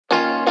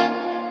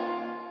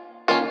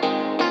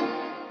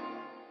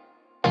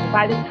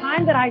By the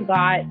time that I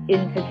got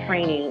into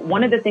training,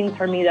 one of the things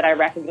for me that I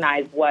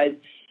recognized was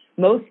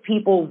most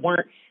people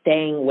weren't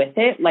staying with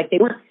it. Like, they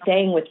weren't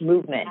staying with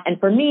movement. And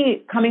for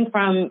me, coming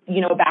from,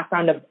 a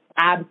background of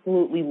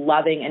absolutely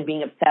loving and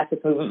being obsessed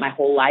with movement my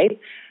whole life,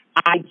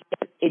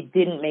 it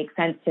didn't make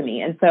sense to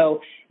me. And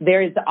so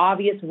there's the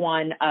obvious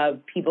one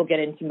of people get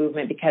into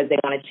movement because they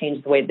want to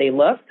change the way they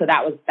look. So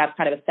that's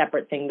kind of a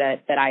separate thing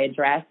that I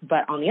addressed.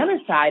 But on the other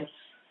side,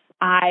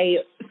 I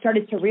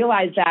started to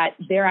realize that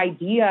their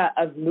idea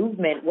of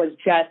movement was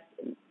just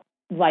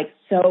like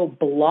so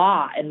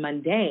blah and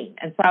mundane.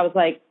 And so I was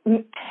like,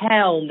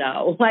 hell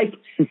no. Like,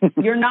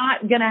 you're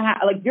going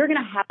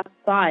to have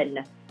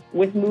fun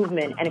with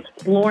movement and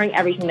exploring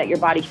everything that your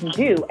body can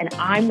do. And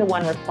I'm the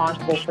one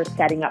responsible for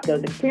setting up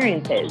those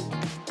experiences.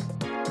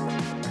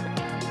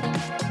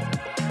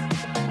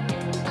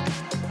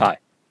 Hi,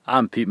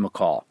 I'm Pete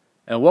McCall,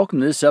 and welcome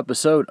to this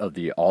episode of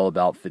the All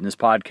About Fitness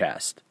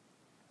podcast.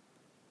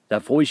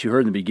 That voice you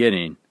heard in the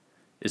beginning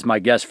is my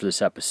guest for this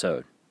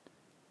episode.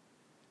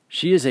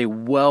 She is a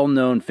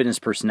well-known fitness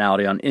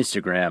personality on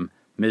Instagram,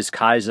 Ms.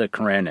 Kaisa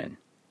Karanen.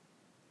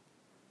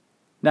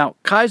 Now,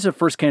 Kaisa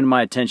first came to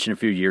my attention a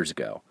few years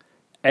ago,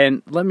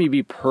 and let me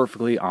be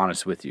perfectly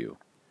honest with you.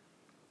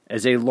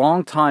 As a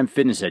longtime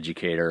fitness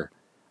educator,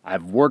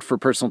 I've worked for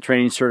personal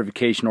training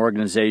certification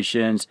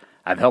organizations,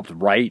 I've helped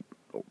write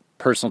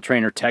personal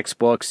trainer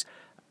textbooks,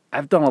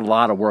 I've done a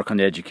lot of work on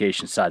the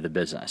education side of the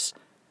business.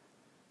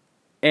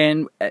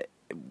 And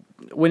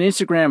when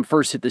Instagram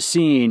first hit the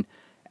scene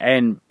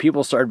and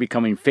people started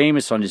becoming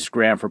famous on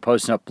Instagram for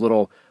posting up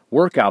little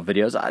workout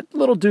videos, I'm a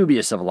little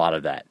dubious of a lot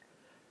of that.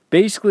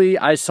 Basically,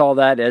 I saw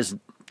that as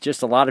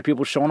just a lot of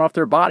people showing off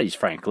their bodies,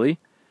 frankly,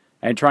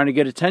 and trying to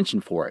get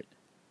attention for it.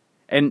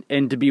 And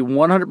to be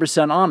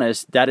 100%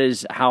 honest, that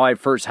is how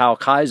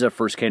Kaisa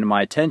first came to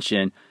my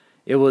attention.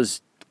 It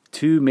was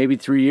 2, maybe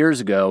 3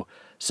 years ago.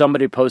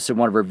 Somebody posted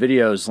one of her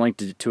videos,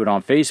 linked to it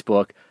on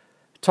Facebook,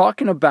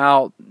 talking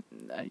about,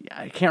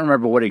 I can't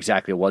remember what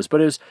exactly it was,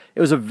 but it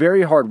was a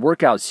very hard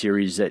workout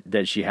series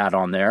that she had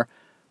on there.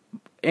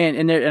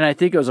 And I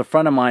think it was a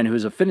friend of mine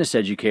who's a fitness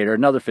educator,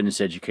 another fitness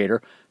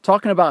educator,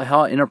 talking about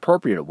how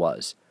inappropriate it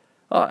was.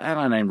 And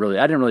I didn't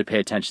really pay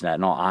attention to that,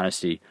 in all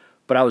honesty.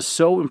 But I was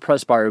so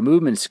impressed by her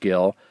movement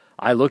skill,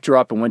 I looked her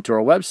up and went to her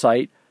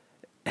website.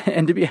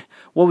 And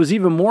what was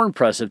even more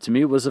impressive to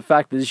me was the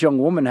fact that this young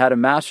woman had a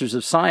master's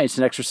of science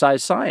in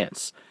exercise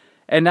science.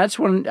 And that's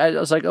when I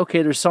was like,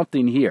 okay, there's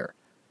something here.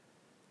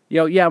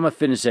 Yeah, I'm a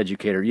fitness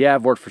educator. Yeah,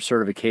 I've worked for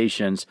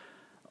certifications.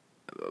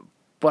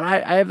 But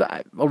I have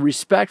a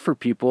respect for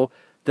people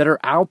that are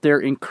out there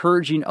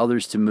encouraging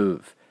others to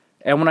move.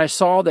 And when I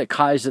saw that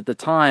Kaisa at the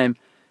time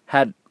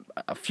had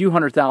a few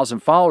 100,000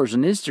 followers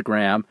on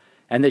Instagram,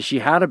 and that she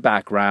had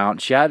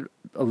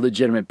a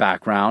legitimate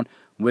background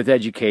with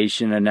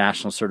education and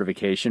national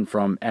certification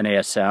from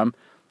NASM,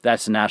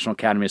 that's the National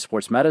Academy of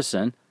Sports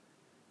Medicine.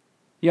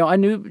 I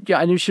knew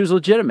she was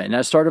legitimate, and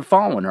I started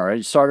following her. I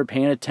started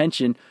paying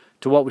attention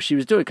to what she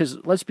was doing, because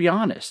let's be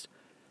honest,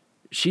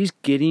 she's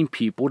getting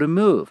people to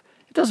move.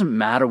 It doesn't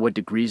matter what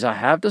degrees I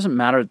have. It doesn't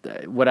matter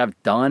what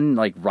I've done,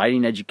 like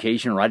writing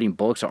education, writing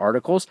books or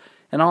articles.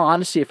 In all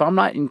honesty, if I'm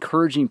not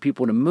encouraging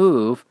people to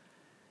move,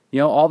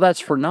 all that's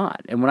for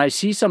naught. And when I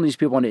see some of these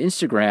people on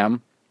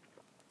Instagram,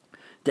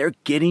 they're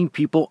getting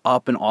people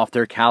up and off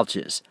their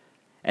couches.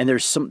 And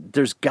there's something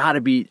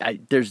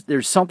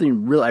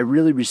I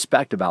really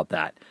respect about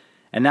that.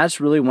 And that's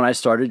really when I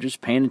started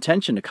just paying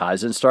attention to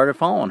Kaisa and started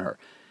following her.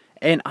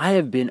 And I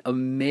have been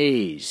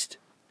amazed,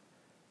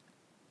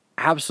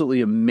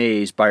 absolutely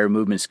amazed by her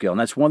movement skill. And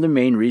that's one of the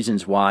main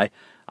reasons why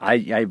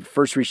I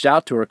first reached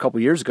out to her a couple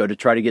years ago to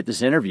try to get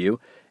this interview.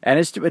 And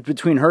it's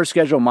between her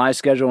schedule, my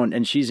schedule,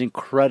 and she's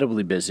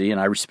incredibly busy, and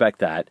I respect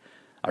that.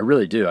 I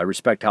really do. I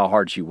respect how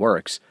hard she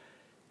works.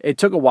 It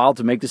took a while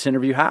to make this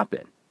interview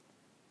happen.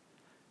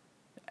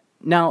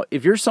 Now,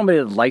 if you're somebody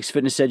that likes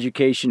fitness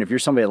education, if you're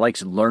somebody that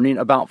likes learning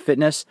about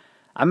fitness,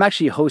 I'm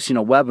actually hosting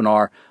a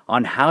webinar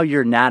on how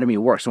your anatomy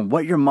works and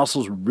what your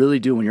muscles really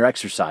do when you're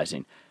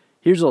exercising.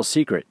 Here's a little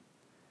secret.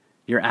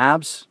 Your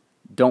abs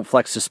don't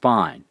flex the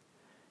spine.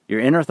 Your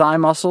inner thigh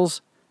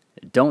muscles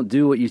don't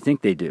do what you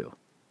think they do.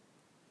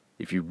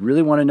 If you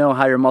really want to know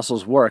how your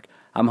muscles work,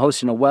 I'm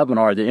hosting a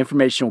webinar. The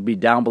information will be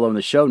down below in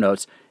the show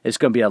notes. It's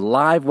going to be a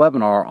live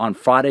webinar on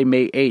Friday,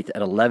 May 8th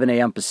at 11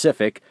 a.m.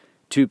 Pacific,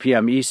 2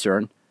 p.m.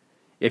 Eastern.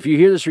 If you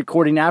hear this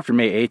recording after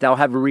May 8th, I'll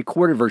have a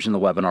recorded version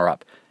of the webinar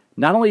up.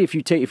 Not only if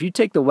you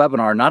take the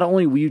webinar, not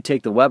only will you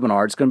take the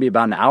webinar, it's going to be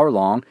about an hour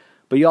long,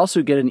 but you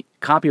also get a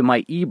copy of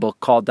my ebook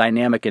called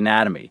Dynamic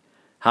Anatomy,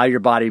 How Your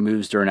Body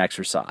Moves During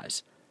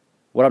Exercise.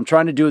 What I'm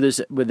trying to do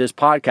with this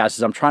podcast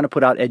is I'm trying to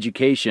put out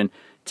education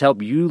to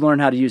help you learn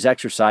how to use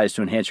exercise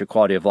to enhance your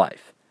quality of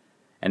life.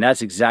 And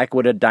that's exactly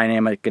what a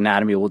dynamic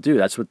anatomy will do.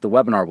 That's what the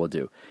webinar will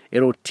do.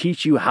 It'll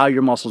teach you how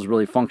your muscles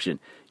really function.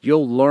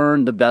 You'll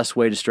learn the best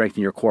way to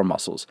strengthen your core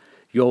muscles.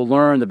 You'll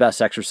learn the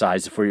best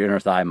exercises for your inner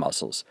thigh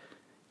muscles.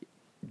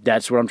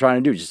 That's what I'm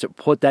trying to do, just to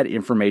put that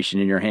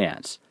information in your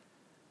hands.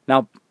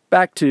 Now,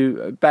 back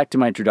to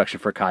my introduction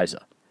for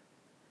Kaisa.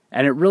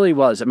 And it really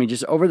was. I mean,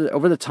 just over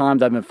the time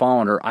that I've been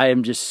following her, I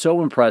am just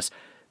so impressed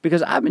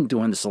because I've been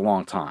doing this a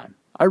long time.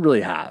 I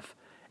really have.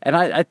 And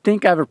I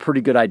think I have a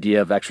pretty good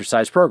idea of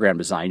exercise program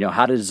design,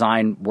 how to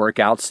design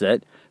workouts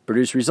that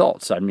produce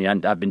results. I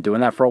mean, I've been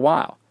doing that for a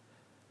while.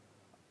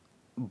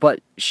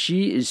 But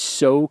she is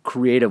so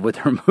creative with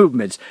her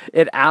movements.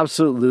 It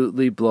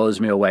absolutely blows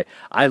me away.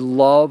 I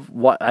love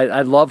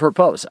her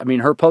posts. I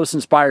mean, her posts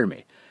inspire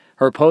me.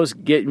 Her posts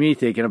get me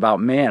thinking about,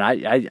 man,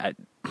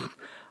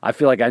 I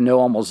feel like I know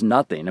almost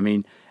nothing. I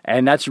mean,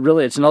 and it's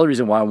another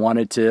reason why I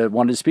wanted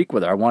to speak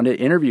with her. I wanted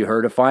to interview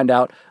her to find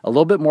out a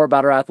little bit more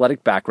about her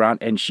athletic background.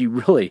 And she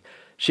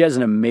has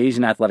an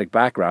amazing athletic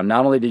background.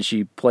 Not only did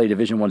she play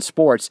Division I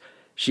sports,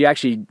 she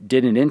actually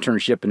did an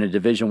internship in a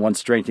Division I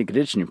strength and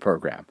conditioning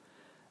program.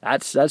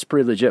 That's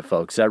pretty legit,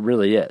 folks. That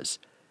really is.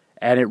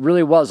 And it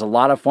really was a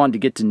lot of fun to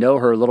get to know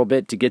her a little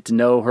bit, to get to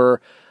know her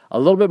a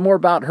little bit more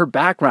about her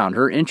background,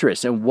 her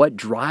interests, and what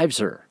drives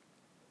her.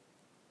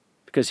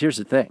 Because here's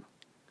the thing.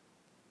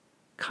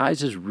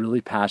 Kaisa's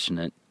really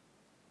passionate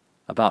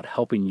about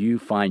helping you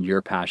find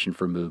your passion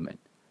for movement.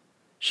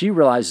 She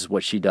realizes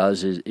what she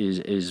does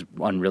is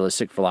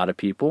unrealistic for a lot of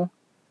people.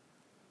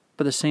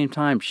 But at the same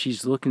time,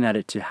 she's looking at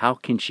it to how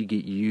can she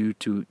get you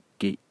to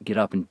get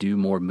up and do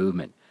more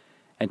movement.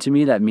 And to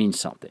me, that means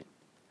something.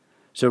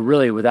 So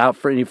really,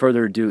 without any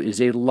further ado, it's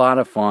a lot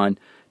of fun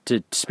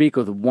to speak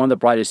with one of the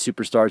brightest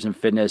superstars in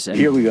fitness. And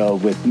here we go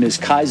with Ms.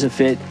 Kaisa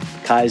Fit,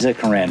 Kaisa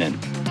Karanen.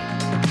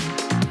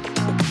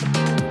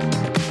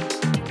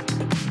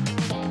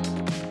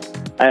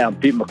 Hi, I'm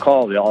Pete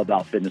McCall, the All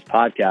About Fitness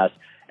podcast.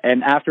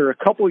 And after a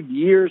couple of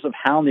years of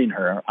hounding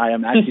her, I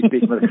am actually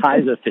speaking with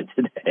Kaisa Fit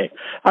today.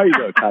 How are you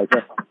doing,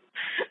 Kaisa?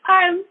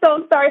 I'm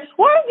so sorry.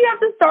 Why did you have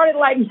to start it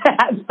like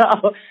that,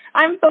 though?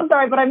 I'm so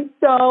sorry, but I'm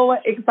so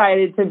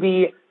excited to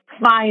be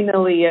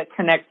finally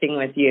connecting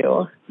with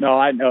you. No,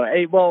 I know.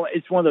 Hey, well,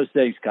 it's one of those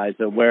things,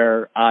 Kaisa,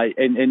 where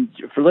and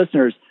for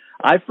listeners,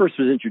 I first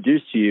was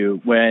introduced to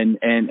you when,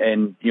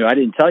 and I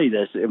didn't tell you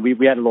this.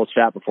 We had a little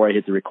chat before I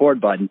hit the record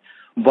button,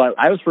 but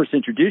I was first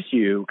introduced to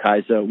you,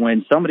 Kaisa,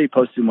 when somebody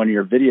posted one of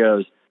your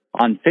videos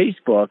on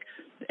Facebook.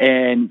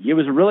 And it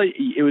was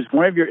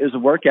a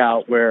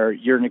workout where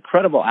you're an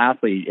incredible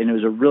athlete, and it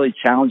was a really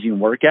challenging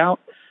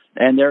workout.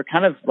 And they're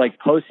kind of like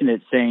posting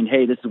it saying,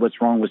 hey, this is what's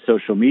wrong with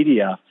social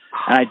media.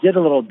 And I did a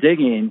little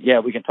digging. Yeah,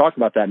 we can talk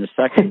about that in a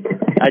second.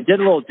 I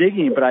did a little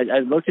digging, but I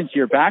looked into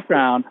your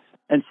background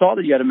and saw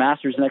that you had a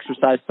master's in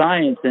exercise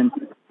science. And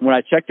when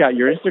I checked out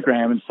your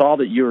Instagram and saw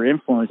that you were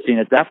influencing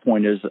at that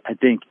point is, I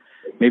think,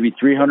 maybe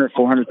 300,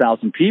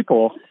 400,000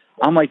 people,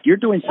 I'm like, you're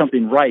doing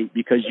something right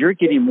because you're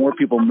getting more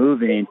people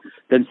moving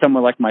than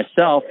someone like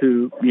myself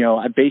who,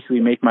 I basically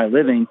make my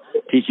living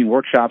teaching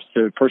workshops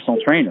to personal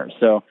trainers.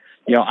 So,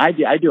 I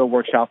do a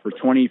workshop for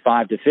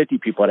 25 to 50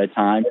 people at a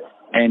time,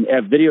 and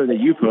a video that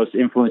you post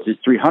influences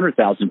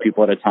 300,000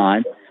 people at a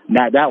time.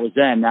 That was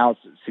then. Now it's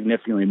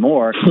significantly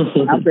more.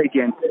 I'm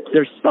thinking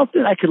there's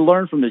something I could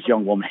learn from this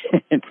young woman,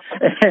 and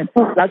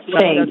that's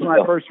when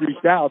I first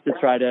reached out to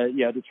try to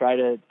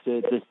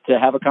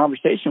have a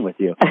conversation with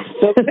you.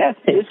 So that's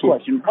this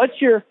question: what's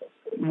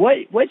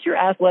your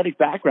athletic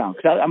background?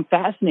 Because I'm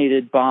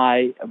fascinated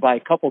by a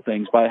couple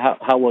things, by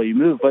how well you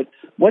move. But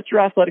what's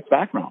your athletic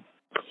background?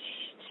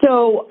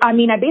 So, I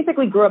mean, I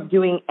basically grew up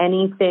doing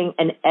anything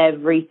and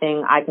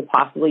everything I could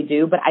possibly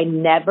do, but I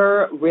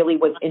never really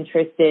was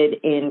interested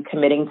in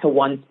committing to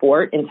one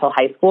sport until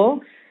high school.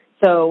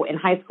 So in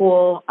high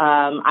school,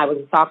 I was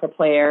a soccer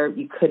player.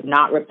 You could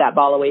not rip that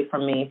ball away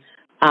from me.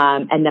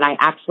 And then I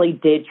actually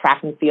did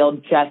track and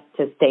field just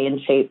to stay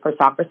in shape for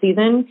soccer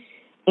season.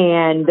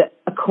 And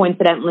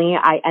coincidentally,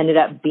 I ended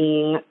up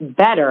being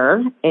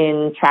better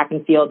in track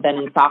and field than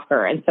in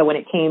soccer. And so when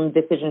it came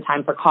decision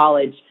time for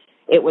college,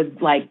 it was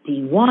like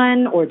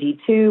D1 or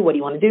D2. What do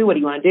you want to do? What do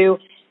you want to do?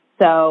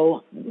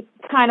 So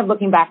kind of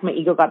looking back, my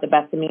ego got the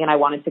best of me and I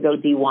wanted to go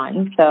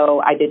D1.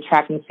 So I did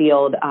track and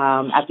field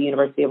at the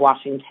University of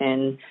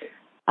Washington.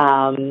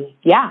 And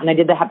I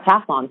did the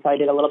heptathlon. So I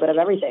did a little bit of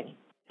everything.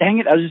 Dang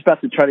it. I was just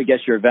about to try to guess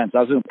your events.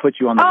 I was going to put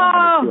you on the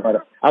 100,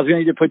 200. I was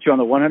going to put you on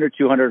the 100,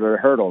 200 or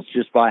hurdles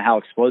just by how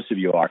explosive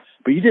you are.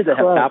 But you did the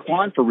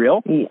heptathlon for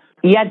real?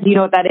 Yeah. Do you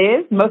know what that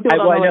is? Most people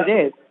don't know what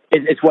it is.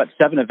 It's what,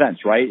 7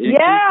 events, right?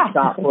 Yeah.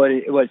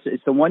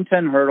 It's the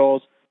 110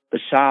 hurdles, the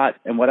shot,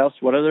 and what else?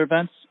 What other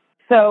events?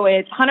 So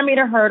it's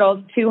 100-meter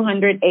hurdles,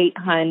 200,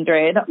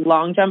 800,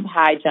 long jump,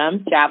 high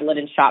jump, javelin,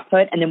 and shot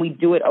put. And then we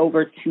do it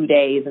over 2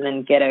 days and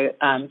then get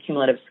a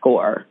cumulative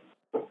score.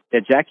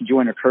 Yeah, Jackie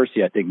Joyner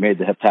Kersey, I think, made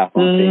the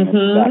heptathlon famous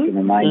back in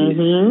the 90s.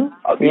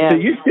 Mm-hmm. Okay, so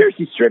you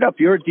seriously, straight up,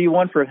 you're a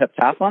D1 for a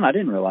heptathlon? I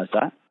didn't realize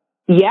that.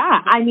 Yeah,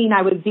 I mean,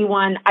 I was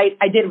D1.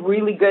 I did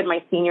really good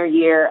my senior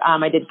year.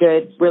 I did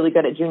really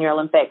good at Junior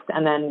Olympics,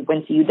 and then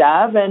went to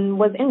UW and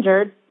was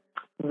injured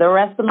the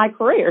rest of my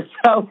career.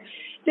 So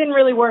didn't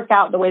really work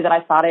out the way that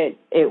I thought it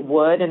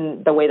would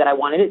and the way that I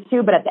wanted it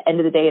to. But at the end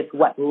of the day, it's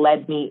what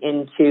led me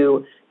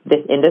into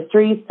this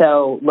industry.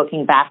 So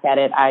looking back at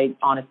it, I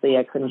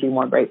couldn't be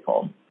more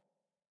grateful.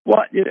 Well,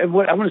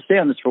 I want to stay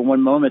on this for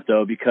one moment,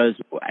 though, because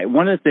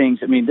one of the things,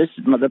 I mean,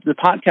 the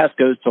podcast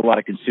goes to a lot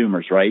of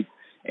consumers, right?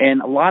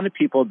 And a lot of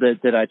people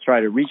that I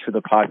try to reach for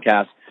the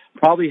podcast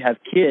probably have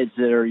kids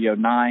that are,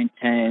 9,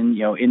 10,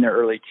 in their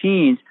early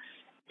teens.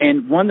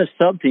 And one of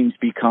the sub-themes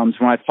becomes,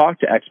 when I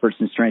talk to experts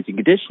in strength and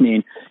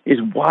conditioning, is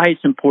why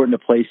it's important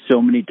to play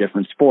so many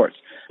different sports.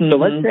 Mm-hmm. So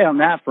let's stay on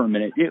that for a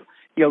minute.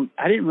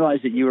 I didn't realize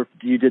that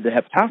you did the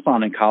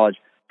heptathlon in college.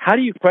 How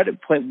do you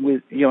credit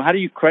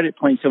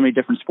playing so many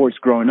different sports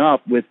growing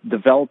up with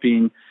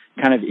developing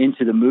kind of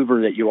into the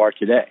mover that you are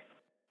today?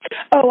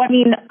 Oh, I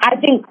mean, I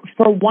think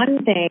for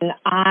one thing,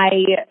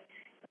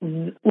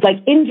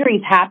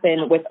 injuries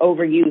happen with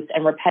overuse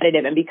and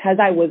repetitive. And because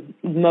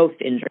most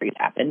injuries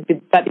happen,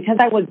 but because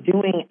I was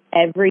doing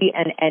every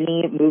and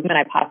any movement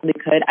I possibly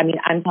could, I mean,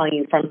 I'm telling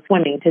you, from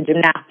swimming to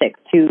gymnastics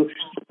to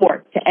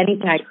sports to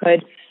anything I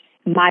could,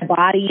 my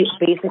body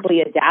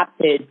basically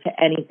adapted to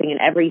anything and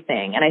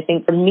everything. And I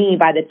think for me,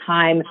 by the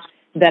time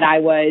that I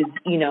was,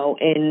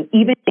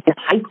 even in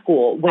high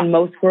school, when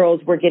most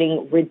girls were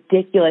getting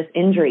ridiculous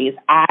injuries,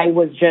 I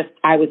was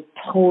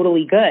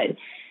totally good.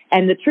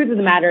 And the truth of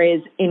the matter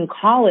is, in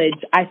college,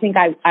 I think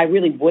I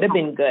really would have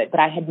been good, but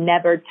I had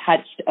never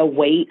touched a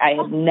weight.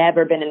 I had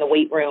never been in the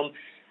weight room.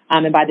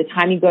 And by the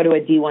time you go to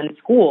a D1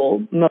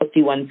 school, most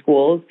D1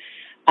 schools,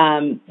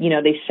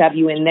 they shove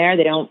you in there.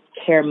 They don't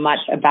care much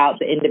about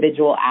the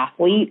individual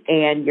athlete,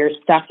 and you're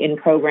stuck in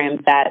programs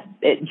that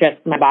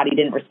my body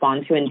didn't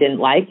respond to and didn't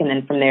like. And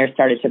then from there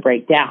started to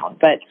break down.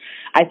 But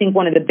I think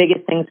one of the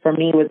biggest things for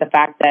me was the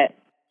fact that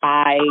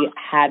I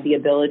had the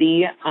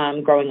ability,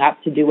 growing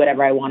up, to do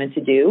whatever I wanted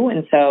to do.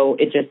 And so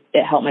it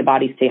helped my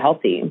body stay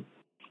healthy.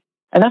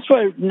 And that's what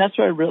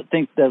I really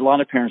think that a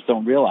lot of parents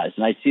don't realize.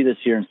 And I see this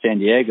here in San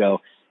Diego,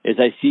 is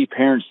I see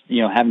parents,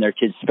 having their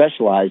kids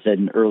specialize at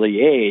an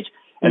early age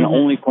and mm-hmm.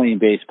 only playing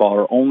baseball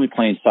or only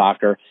playing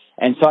soccer.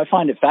 And so I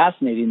find it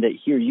fascinating that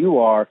here you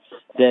are,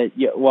 that,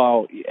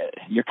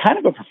 you're kind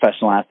of a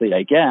professional athlete,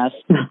 I guess.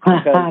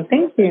 Because,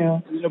 thank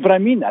you. But I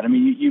mean that. I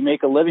mean, you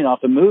make a living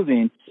off of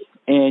moving,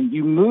 and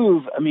you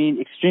move,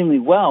 extremely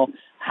well.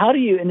 How do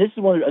you, and this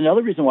is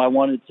another reason why I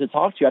wanted to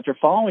talk to you after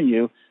following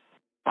you.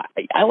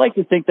 I like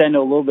to think that I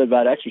know a little bit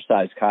about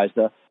exercise,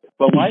 Kaisa,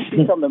 but when I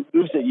see some of the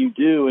moves that you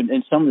do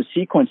and some of the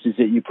sequences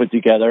that you put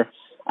together,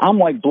 I'm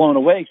like blown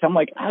away, because I'm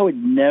like, I would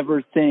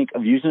never think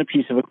of using a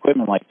piece of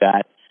equipment like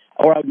that,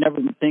 or I would never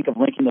think of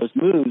linking those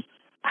moves.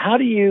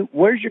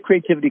 Where's your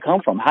creativity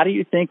come from? How do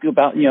you think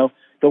about,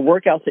 the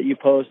workouts that you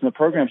post and the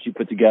programs you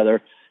put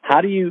together?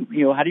 How do you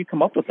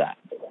come up with that?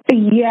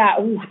 Yeah,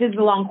 this is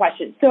a long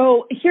question.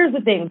 So here's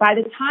the thing. By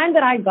the time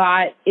that I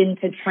got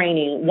into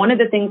training, one of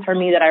the things for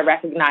me that I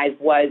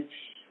recognized was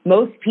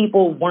most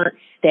people weren't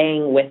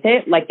staying with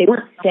it. Like, they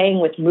weren't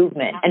staying with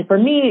movement. And for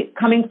me,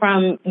 coming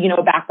from,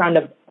 a background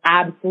of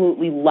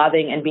absolutely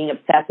loving and being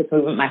obsessed with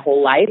movement my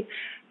whole life,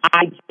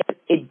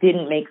 it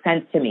didn't make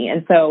sense to me.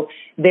 And so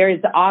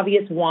there's the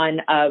obvious one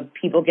of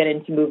people get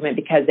into movement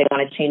because they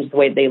want to change the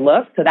way they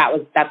look. So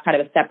that's kind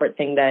of a separate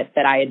thing that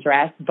I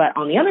addressed. But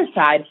on the other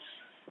side,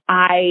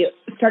 I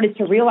started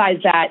to realize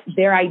that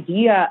their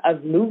idea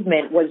of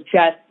movement was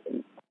just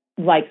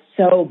like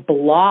so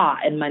blah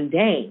and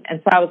mundane.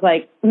 And so I was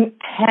like,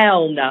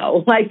 hell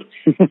no. Like,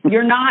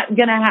 you're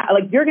going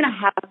to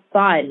have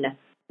fun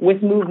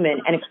with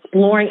movement and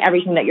exploring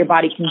everything that your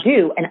body can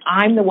do. And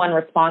I'm the one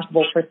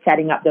responsible for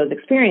setting up those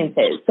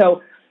experiences.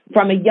 So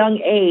from a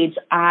young age,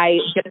 I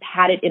just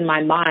had it in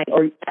my mind,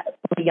 or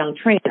from a young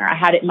trainer, I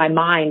had it in my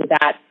mind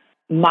that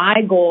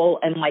my goal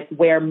and like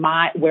where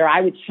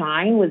I would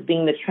shine was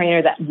being the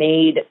trainer that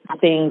made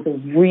things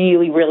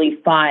really, really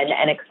fun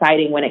and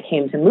exciting when it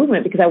came to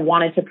movement, because I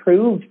wanted to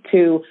prove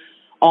to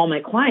all my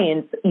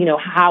clients,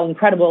 how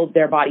incredible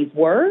their bodies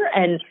were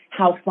and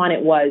how fun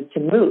it was to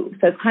move.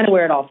 So it's kind of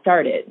where it all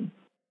started.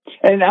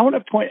 And I want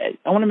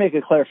to make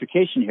a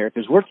clarification here,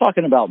 because we're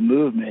talking about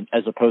movement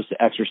as opposed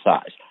to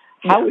exercise.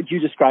 How would you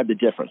describe the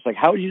difference? Like,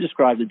 how would you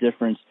describe the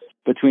difference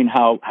between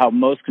how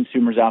most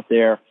consumers out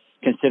there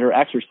consider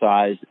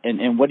exercise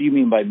and what do you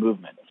mean by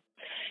movement?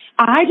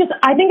 I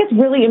think it's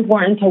really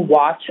important to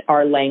watch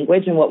our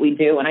language and what we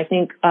do. And I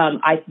think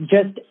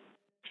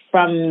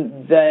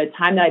from the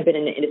time that I've been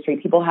in the industry,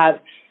 people have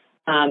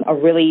a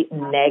really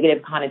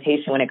negative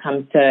connotation when it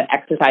comes to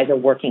exercise or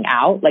working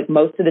out. Like,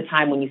 most of the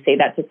time when you say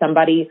that to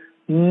somebody,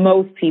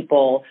 most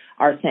people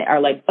are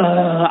like,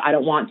 I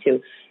don't want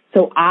to.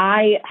 So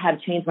I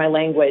have changed my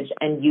language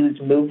and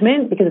used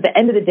movement, because at the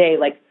end of the day,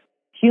 like,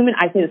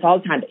 I say this all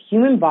the time, but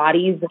human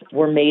bodies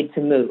were made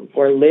to move.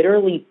 We're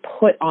literally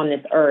put on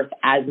this earth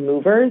as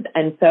movers.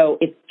 And so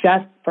it's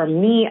just, for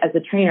me as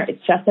a trainer,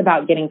 it's just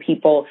about getting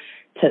people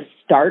to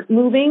start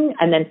moving.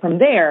 And then from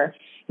there,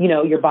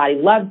 your body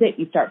loves it.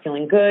 You start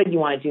feeling good. You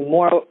want to do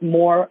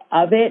more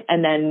of it.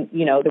 And then,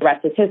 the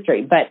rest is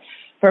history. But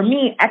for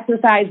me,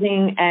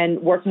 exercising and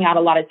working out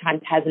a lot of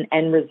times has an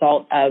end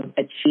result of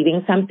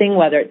achieving something,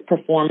 whether it's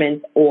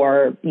performance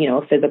or,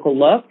 a physical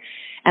look.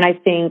 And I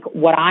think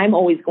what I'm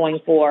always going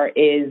for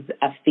is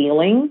a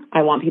feeling.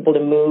 I want people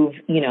to move,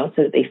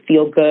 so that they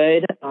feel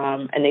good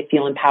and they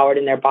feel empowered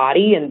in their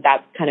body. And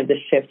that's kind of the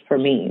shift for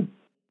me.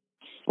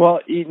 Well,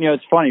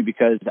 it's funny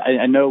because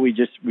I know we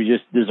just this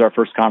is our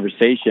first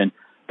conversation,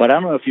 but I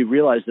don't know if you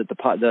realize that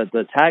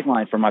the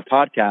tagline for my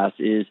podcast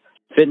is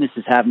fitness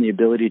is having the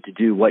ability to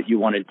do what you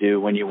want to do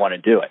when you want to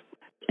do it.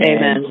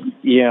 Amen.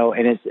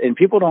 And and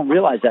people don't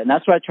realize that. And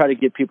that's what I try to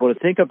get people to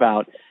think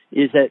about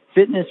is that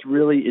fitness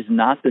really is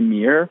not the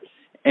mirror.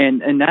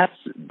 And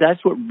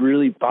that's what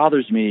really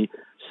bothers me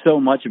so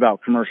much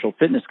about commercial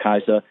fitness,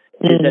 Kaisa,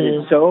 is that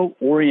it's so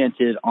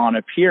oriented on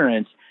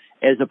appearance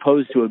as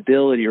opposed to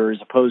ability or as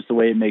opposed to the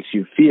way it makes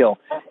you feel.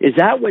 Is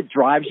that what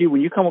drives you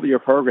when you come up with your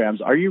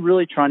programs? Are you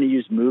really trying to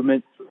use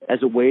movement as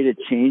a way to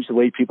change the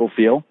way people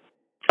feel?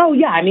 Oh,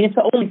 yeah. I mean, it's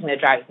the only thing that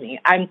drives me.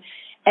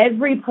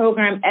 Every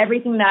program,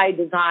 everything that I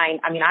design,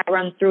 I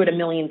run through it a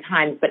million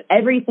times, but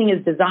everything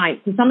is designed.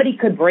 So somebody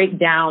could break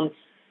down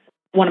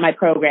one of my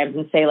programs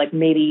and say, like,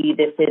 maybe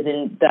this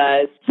isn't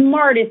the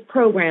smartest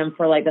program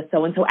for, like, a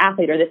so-and-so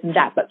athlete or this and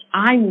that, but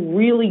I'm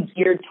really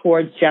geared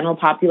towards general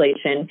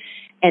population,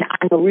 and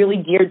I'm really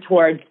geared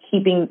towards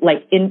getting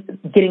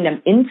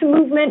them into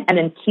movement and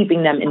then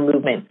keeping them in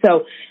movement.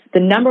 So the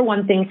number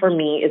one thing for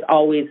me is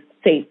always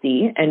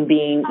safety and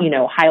being,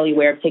 highly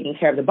aware of taking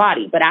care of the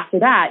body. But after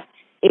that,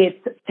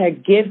 it's to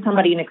give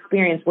somebody an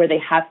experience where they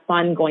have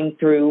fun going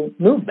through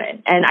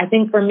movement. And I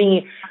think for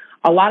me,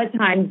 a lot of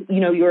times,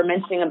 you were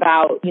mentioning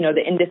about,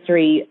 the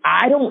industry.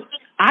 I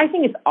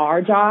think it's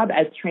our job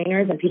as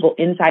trainers and people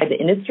inside the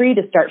industry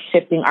to start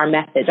shifting our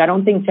message. I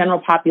don't think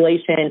general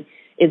population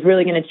is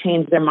really going to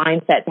change their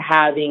mindset to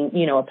having,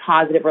 a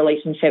positive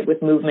relationship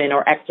with movement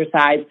or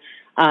exercise,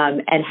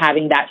 and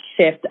having that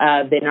shift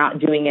of they're not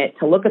doing it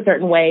to look a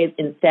certain way.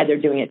 Instead,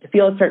 they're doing it to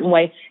feel a certain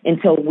way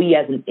until we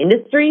as an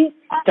industry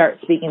start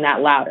speaking that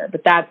louder.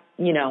 But that's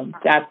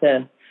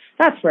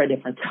for a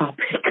different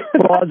topic.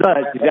 Well,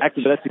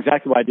 that's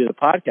exactly why I do the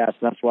podcast.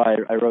 That's why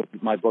I wrote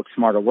my book,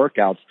 Smarter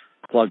Workouts,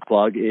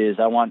 plug, is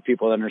I want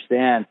people to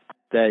understand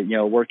that,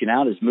 working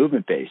out is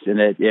movement-based and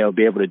that,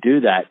 be able to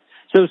do that.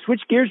 So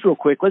switch gears real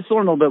quick. Let's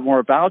learn a little bit more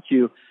about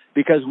you,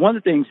 because one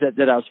of the things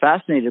that I was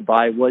fascinated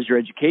by was your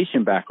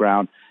education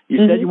background.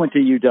 You said you went to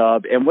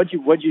UW, and what'd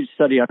you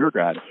study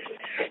undergrad?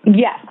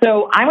 Yeah,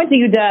 so I went to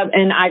UW,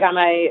 and I got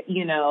my,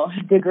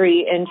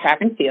 degree in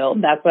track and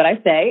field. That's what I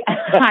say.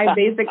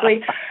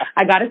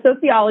 I got a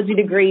sociology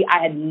degree.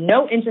 I had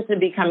no interest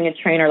in becoming a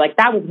trainer. Like,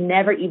 that was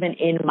never even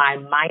in my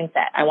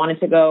mindset. I wanted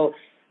to go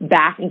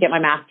back and get my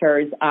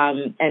master's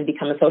and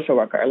become a social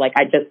worker. Like,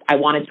 I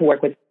wanted to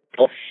work with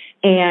people.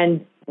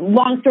 And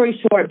long story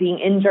short, being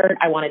injured,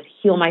 I wanted to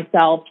heal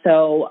myself.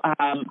 So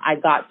I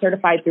got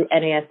certified through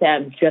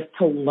NASM just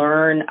to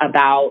learn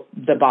about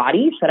the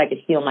body so that I could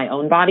heal my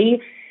own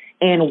body.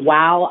 And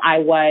while I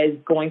was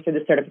going through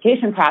the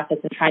certification process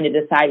and trying to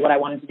decide what I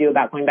wanted to do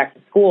about going back to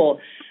school,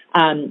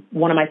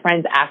 one of my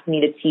friends asked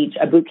me to teach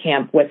a boot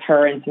camp with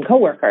her and some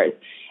coworkers.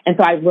 And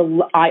so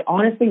I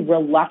honestly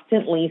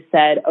reluctantly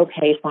said,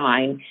 okay,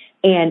 fine.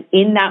 And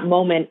in that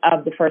moment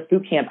of the first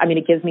boot camp,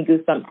 it gives me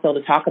goosebumps still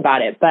to talk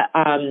about it, but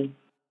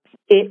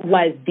it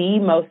was the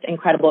most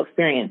incredible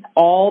experience.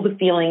 All the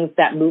feelings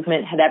that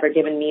movement had ever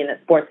given me and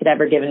that sports had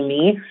ever given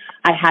me,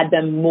 I had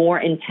them more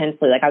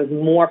intensely. Like, I was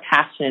more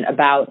passionate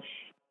about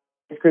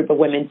this group of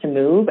women to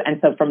move.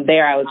 And so from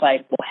there, I was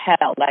like, well,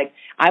 hell, like,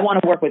 I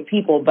want to work with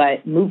people,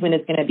 but movement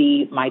is going to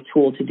be my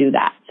tool to do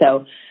that.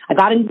 So I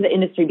got into the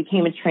industry,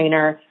 became a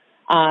trainer,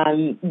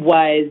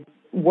 was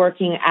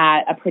working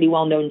at a pretty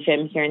well-known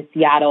gym here in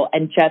Seattle,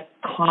 and just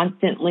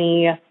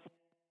constantly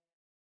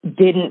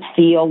didn't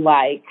feel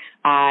like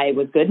I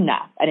was good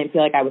enough. I didn't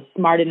feel like I was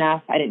smart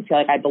enough. I didn't feel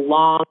like I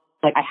belonged.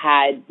 Like, I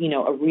had,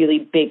 a really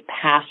big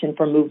passion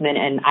for movement,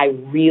 and I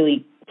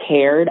really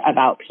cared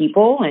about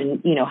people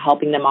and,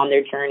 helping them on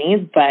their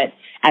journeys. But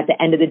at the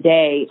end of the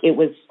day,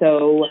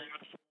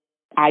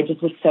 I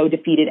just was so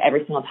defeated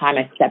every single time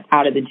I stepped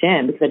out of the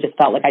gym because I just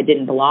felt like I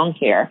didn't belong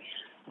here.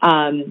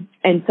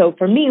 And so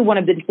for me, one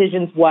of the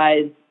decisions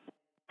was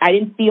I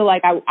didn't feel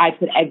like I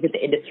could exit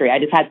the industry. I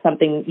just had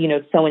something,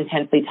 so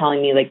intensely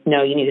telling me, like,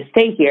 no, you need to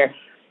stay here.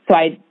 So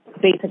I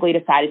basically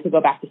decided to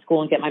go back to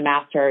school and get my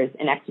master's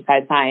in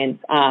exercise science.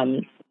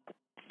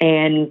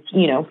 And,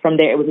 from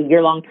there, it was a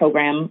year-long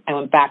program. I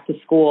went back to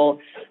school,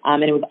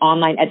 and it was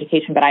online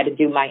education, but I had to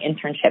do my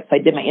internship. So I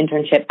did my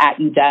internship at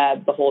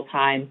UW the whole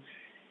time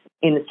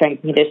in the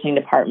strength and conditioning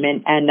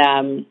department.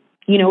 And,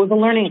 it was a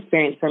learning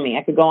experience for me.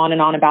 I could go on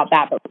and on about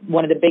that, but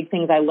one of the big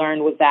things I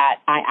learned was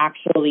that I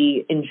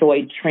actually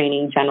enjoyed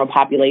training general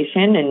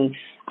population, and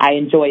I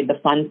enjoyed the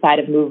fun side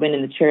of movement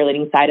and the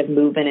cheerleading side of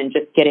movement, and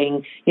just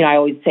getting, I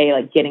always say,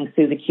 like, getting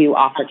Susie Q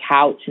off her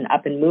couch and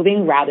up and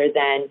moving rather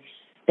than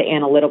the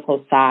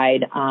analytical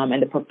side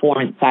and the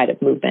performance side of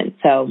movement.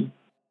 So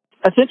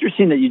that's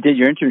interesting that you did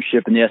your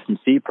internship in the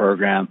S&C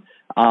program.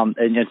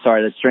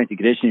 The strength and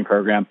conditioning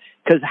program,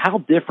 because how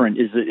different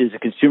is a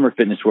consumer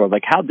fitness world?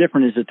 Like, how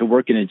different is it to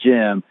work in a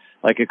gym,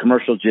 like a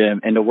commercial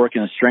gym, and to work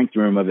in a strength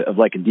room of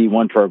like a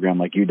D1 program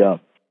like UW?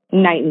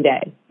 Night and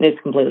day.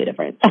 It's completely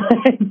different.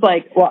 It's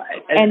like, well,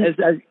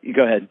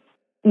 go ahead.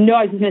 No,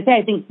 I was just going to say,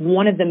 I think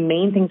one of the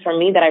main things for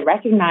me that I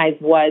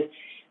recognized was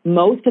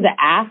most of the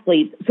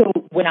athletes. So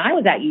when I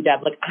was at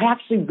UW, like I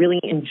actually really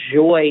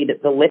enjoyed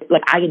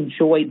I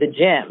enjoyed the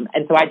gym.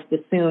 And so I just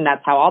assumed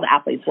that's how all the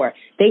athletes were.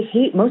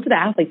 Most of the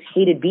athletes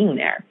hated being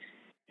there.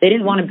 They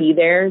didn't want to be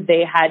there.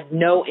 They had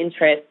no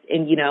interest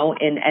in,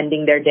 in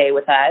ending their day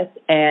with us.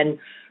 And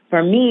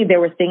for me, there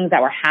were things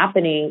that were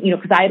happening,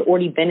 because I had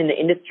already been in the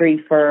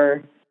industry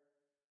for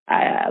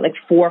like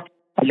 4 or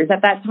 5 years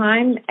at that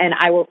time. And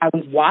I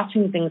was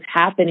watching things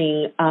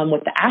happening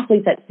with the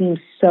athletes that seemed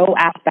so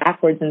ass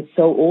backwards and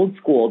so old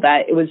school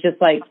that it was just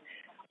like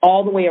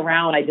all the way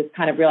around. I just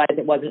kind of realized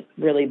it wasn't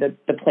really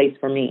the place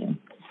for me.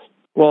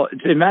 Well,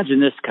 imagine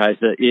this,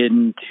 Kaisa.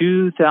 In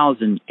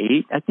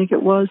 2008, I think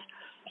it was.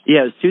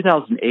 Yeah, it was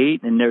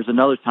 2008, and there's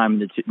another time in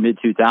the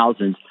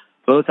mid-2000s.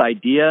 Both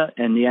IDEA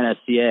and the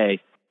NSCA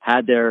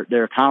had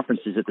their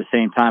conferences at the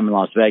same time in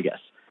Las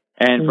Vegas.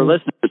 And for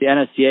listeners, the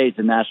NSCA is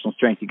the National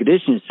Strength and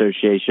Conditioning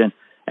Association,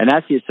 and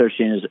that's the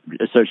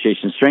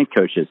Association of Strength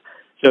Coaches.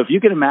 So if you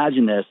can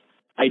imagine this,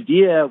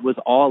 IDEA was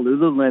all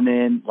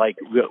Lululemon, like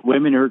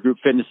women who are group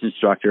fitness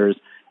instructors,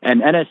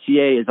 and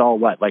NSCA is all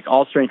what? Like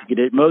all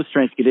most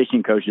strength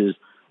conditioning coaches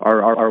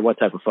are what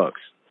type of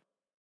folks?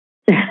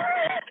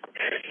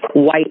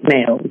 White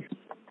males.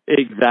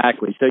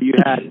 Exactly. So you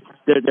had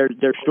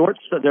they're short.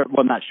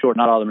 Well, not short.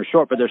 Not all of them are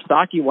short, but they're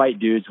stocky white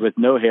dudes with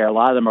no hair. A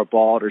lot of them are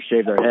bald or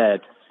shave their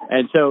head.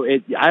 And so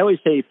I always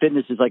say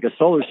fitness is like a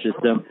solar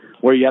system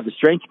where you have the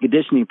strength and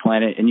conditioning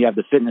planet and you have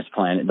the fitness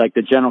planet, like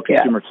the general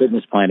consumer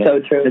fitness planet. So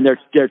true. And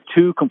they're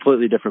two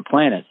completely different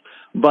planets.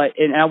 But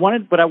I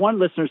wanted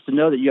listeners to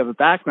know that you have a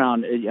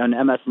background on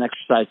MS and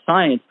exercise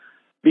science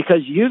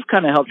because you've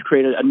kind of helped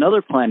create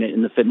another planet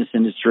in the fitness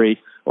industry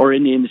or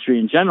in the industry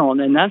in general,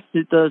 and that's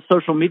the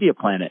social media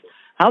planet.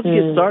 How'd you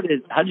get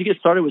started? How'd you get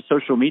started with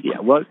social media?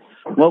 What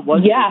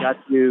was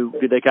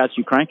they got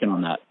you cranking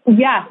on that?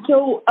 Yeah.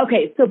 So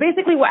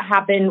basically what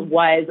happened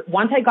was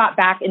once I got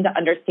back into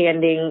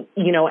understanding,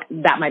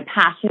 that my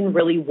passion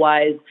really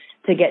was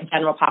to get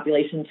general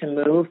population to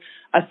move,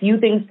 a few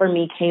things for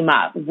me came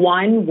up.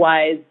 One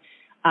was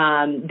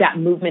that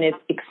movement is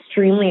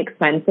extremely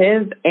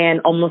expensive and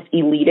almost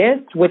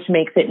elitist, which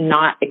makes it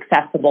not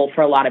accessible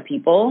for a lot of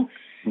people.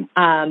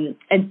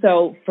 And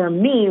so for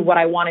me, what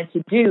I wanted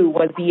to do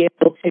was be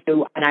able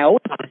to, and I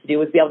always wanted to do,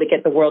 was be able to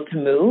get the world to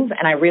move.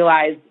 And I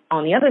realized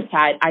on the other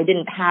side, I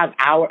didn't have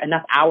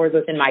enough hours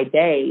within my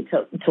day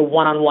to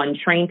one-on-one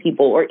train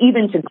people or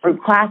even to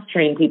group class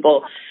train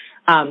people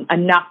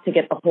enough to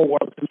get the whole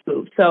world to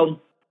move. So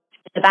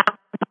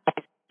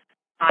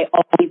I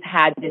always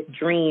had this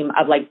dream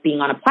of like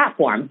being on a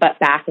platform. But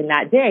back in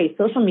that day,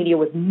 social media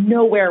was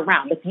nowhere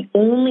around. Like the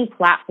only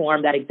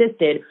platform that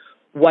existed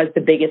was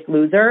The Biggest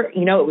Loser.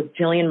 It was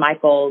Jillian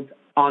Michaels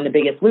on The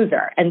Biggest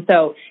Loser. And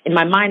so in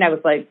my mind, I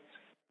was like,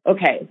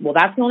 okay, well,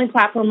 that's the only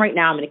platform right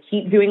now. I'm going to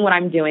keep doing what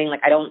I'm doing.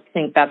 Like, I don't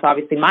think that's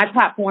obviously my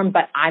platform,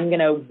 but I'm going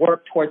to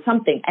work towards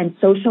something. And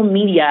social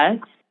media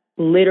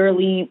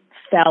literally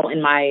fell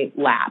in my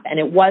lap. And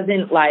it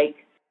wasn't like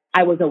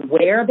I was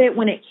aware of it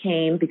when it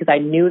came because I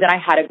knew that I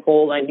had a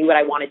goal. And I knew what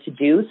I wanted to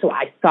do. So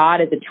I saw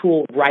it as a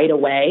tool right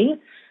away.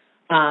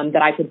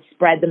 That I could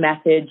spread the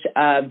message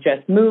of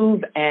just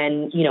move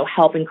and,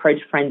 help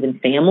encourage friends and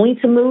family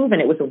to move.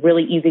 And it was a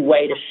really easy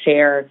way to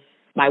share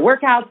my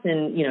workouts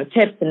and,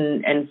 tips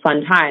and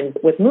fun times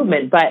with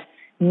movement. But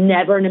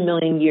never in a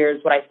million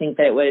years would I think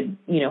that it would,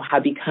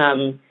 have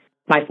become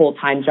my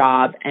full-time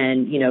job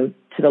and,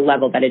 to the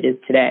level that it is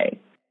today.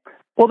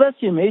 Well, that's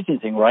the amazing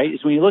thing, right?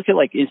 Is when you look at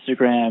like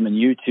Instagram and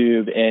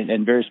YouTube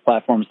and various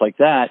platforms like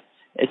that,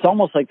 it's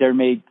almost like they're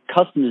made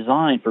custom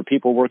designed for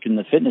people working in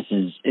the fitness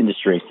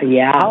industry.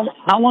 Yeah.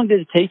 How long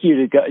did it take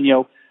you to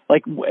go,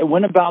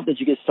 when about did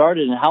you get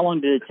started and how long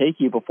did it take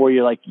you before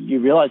you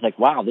realize like,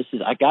 wow,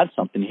 I got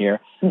something here.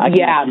 I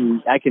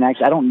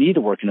don't need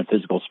to work in a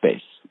physical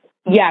space.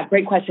 Yeah,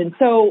 great question.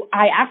 So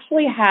I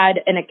actually had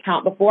an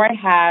account before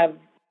I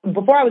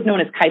was known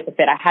as Kaisa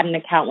Fit. I had an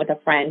account with a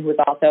friend who was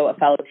also a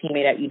fellow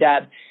teammate at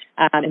UW.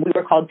 And we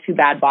were called Two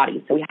Bad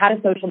Bodies. So we had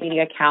a social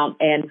media account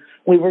and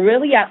we were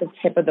really at the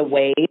tip of the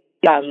wave.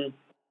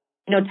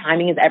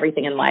 Timing is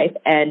everything in life.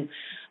 And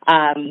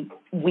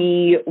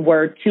we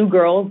were two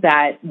girls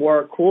that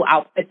wore cool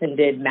outfits and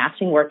did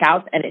matching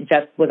workouts. And it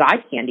just was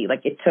eye candy.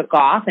 Like it took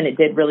off and it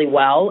did really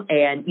well.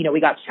 And, we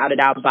got shouted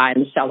out by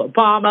Michelle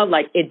Obama.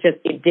 Like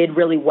it did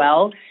really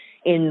well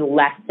in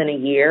less than a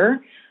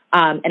year.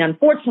 And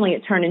unfortunately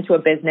it turned into a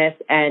business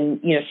and,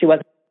 she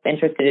wasn't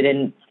interested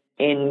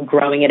in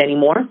growing it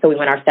anymore. So we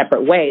went our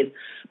separate ways.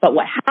 But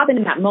what happened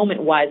in that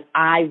moment was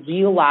I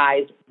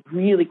realized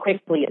really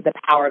quickly the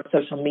power of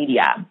social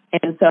media.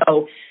 And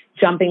so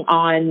jumping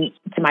on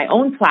to my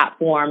own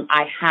platform,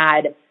 I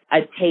had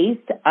a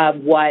taste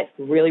of what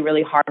really,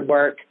 really hard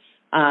work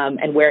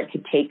and where it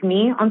could take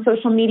me on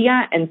social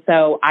media. And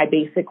so I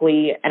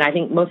basically, and I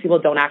think most people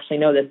don't actually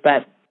know this,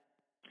 but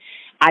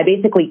I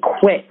basically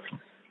quit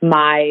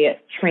my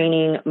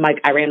training,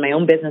 I ran my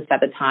own business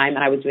at the time,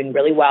 and I was doing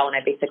really well, and I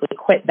basically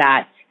quit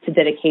that to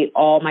dedicate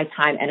all my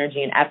time,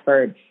 energy, and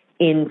effort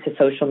into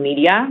social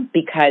media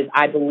because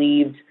I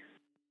believed,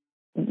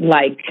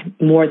 like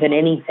more than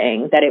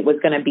anything, that it was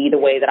going to be the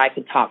way that I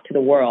could talk to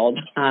the world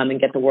and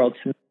get the world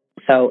to move.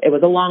 So it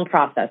was a long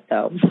process,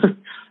 though.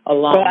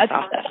 Process.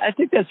 I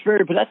think that's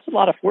but that's a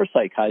lot of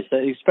foresight, Kai,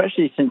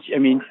 especially since, I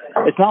mean,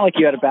 it's not like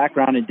you had a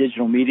background in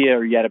digital media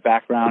or you had a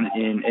background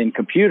in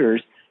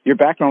computers. Your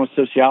background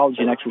was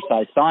sociology and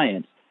exercise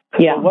science.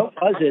 Yeah. So what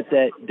was it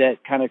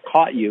that kind of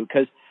caught you?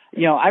 Because,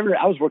 you know, I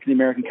was working the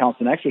American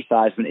Council on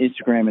Exercise when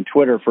Instagram and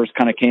Twitter first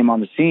kind of came on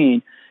the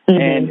scene,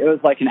 and it was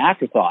like an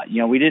afterthought.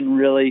 You know,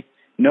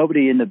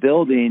 nobody in the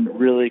building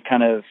really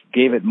kind of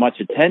gave it much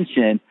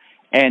attention.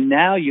 And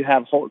now you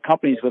have whole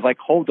companies with like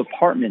whole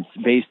departments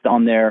based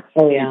on their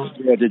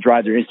to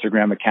drive their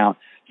Instagram account.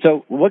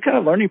 So what kind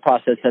of learning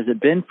process has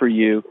it been for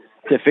you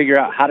to figure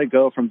out how to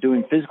go from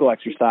doing physical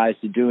exercise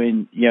to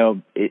doing, you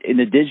know, in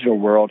the digital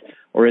world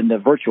or in the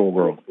virtual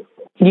world?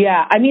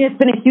 Yeah, I mean, it's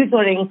been a huge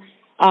learning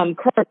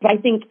curve. I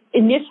think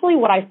initially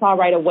what I saw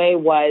right away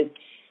was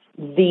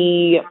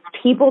the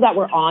people that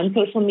were on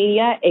social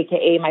media,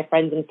 aka my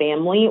friends and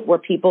family, were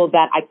people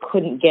that I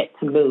couldn't get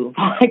to move.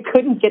 I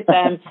couldn't get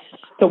them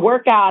to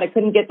work out. I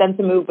couldn't get them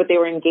to move, but they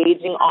were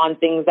engaging on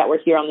things that were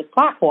here on this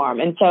platform.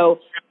 And so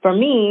for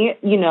me,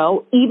 you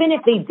know, even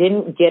if they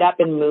didn't get up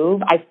and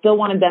move, I still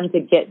wanted them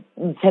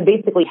to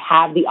basically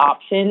have the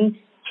option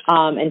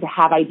and to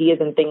have ideas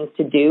and things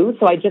to do.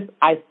 So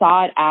I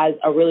saw it as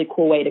a really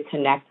cool way to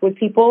connect with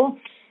people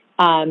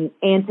and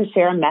to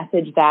share a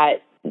message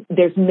that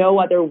there's no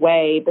other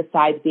way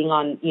besides being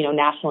on, you know,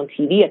 national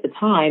TV at the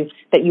time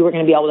that you were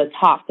going to be able to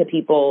talk to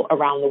people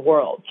around the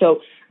world. So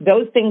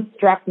those things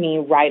struck me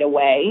right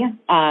away.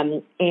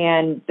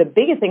 And the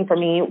biggest thing for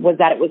me was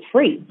that it was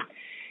free.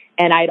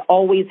 And I'd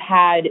always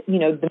had, you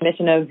know, the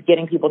mission of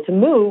getting people to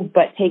move,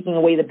 but taking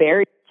away the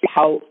barrier to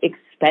how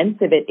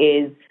expensive it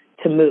is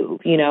to move,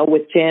 you know,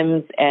 with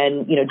gyms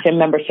and, you know, gym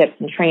memberships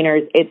and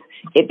trainers.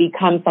 It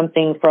becomes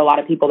something for a lot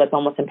of people that's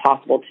almost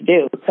impossible to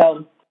do.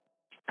 So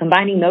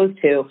combining those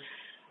two,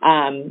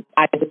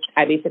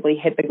 I basically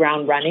hit the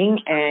ground running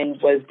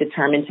and was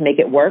determined to make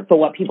it work. But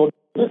what people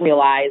don't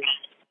realize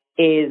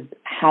is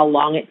how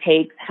long it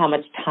takes, how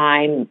much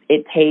time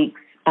it takes.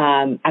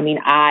 I mean,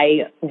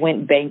 I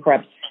went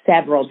bankrupt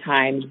several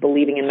times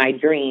believing in my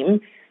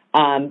dream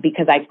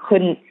because I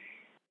couldn't.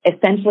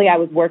 Essentially, I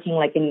was working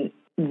like in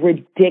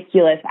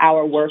ridiculous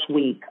hour work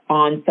week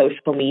on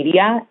social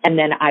media, and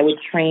then I would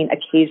train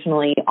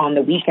occasionally on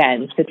the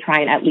weekends to try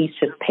and at least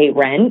just pay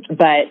rent.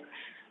 But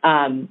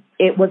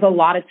it was a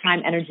lot of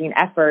time, energy, and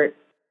effort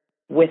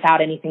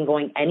without anything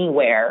going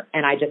anywhere.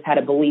 And I just had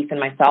a belief in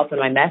myself and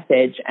my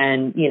message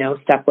and, you know,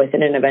 stuck with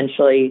it. And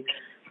eventually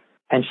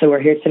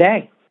we're here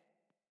today.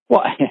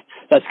 Well,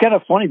 that's kind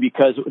of funny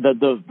because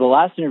the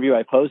last interview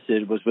I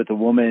posted was with a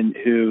woman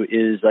who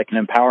is like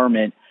an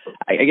empowerment.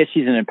 I guess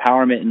she's an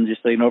empowerment and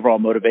just like an overall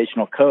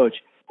motivational coach.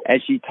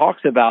 And she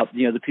talks about,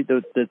 you know,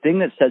 the thing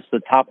that sets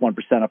the top 1%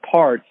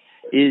 apart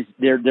is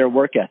their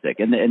work ethic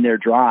and their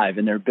drive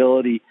and their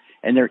ability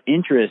and their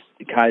interest,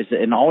 guys,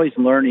 in always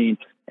learning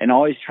and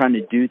always trying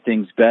to do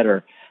things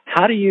better.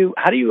 How do you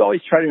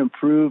always try to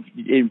improve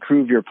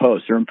your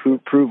posts or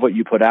improve what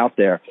you put out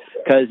there?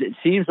 Because it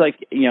seems like,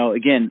 you know,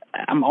 again,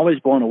 I'm always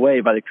blown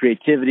away by the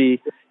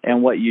creativity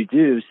and what you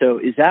do. So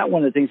is that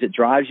one of the things that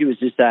drives you, is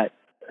just that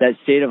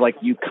state of like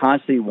you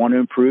constantly want to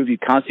improve, you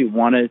constantly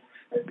want to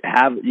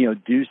have, you know,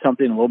 do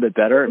something a little bit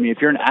better? I mean, if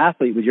you're an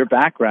athlete with your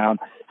background,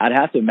 I'd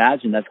have to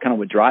imagine that's kind of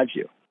what drives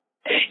you.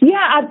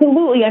 Yeah,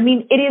 absolutely. I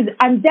mean,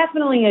 I'm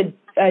definitely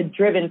a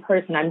driven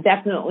person. I'm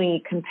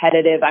definitely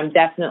competitive. I'm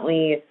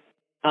definitely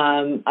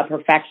a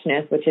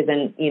perfectionist, which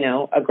isn't, you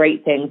know, a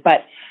great thing.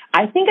 But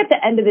I think at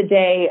the end of the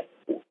day,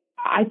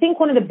 I think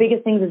one of the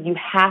biggest things is you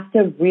have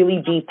to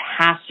really be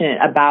passionate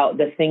about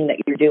the thing that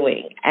you're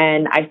doing.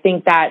 And I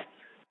think that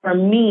for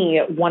me,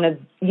 one of,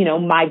 you know,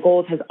 my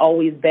goals has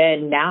always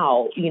been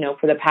now, you know,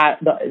 for the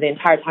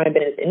entire time I've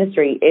been in this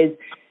industry is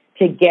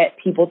to get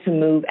people to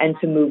move and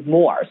to move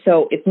more.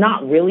 So it's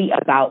not really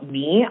about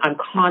me. I'm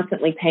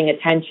constantly paying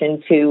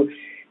attention to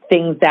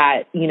things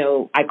that, you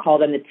know, I call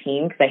them the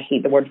team because I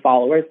hate the word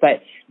followers,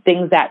 but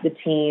things that the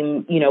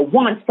team, you know,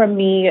 wants from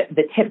me,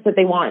 the tips that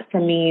they want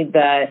from me,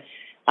 the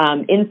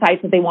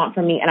insights that they want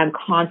from me. And I'm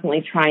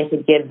constantly trying to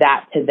give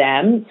that to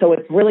them. So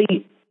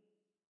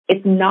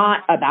it's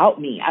not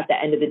about me at the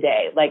end of the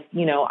day. Like,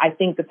 you know, I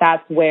think that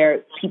that's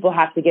where people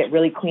have to get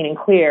really clean and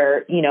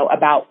clear, you know,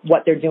 about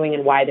what they're doing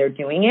and why they're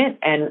doing it.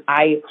 And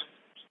I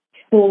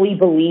fully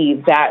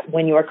believe that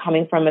when you are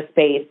coming from a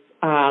space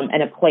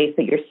and a place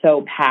that you're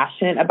so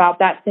passionate about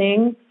that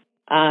thing,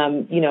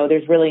 you know,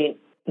 there's really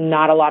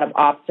not a lot of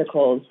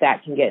obstacles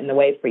that can get in the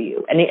way for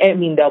you. And I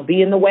mean, they'll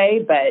be in the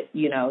way, but,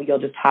 you know, you'll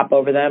just hop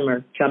over them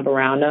or jump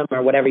around them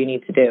or whatever you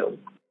need to do.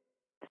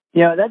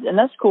 Yeah,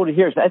 that's cool to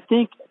hear. So I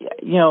think,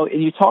 you know,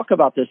 you talk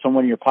about this on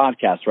one of your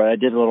podcasts, right? I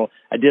did a little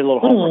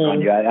homework on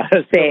you. I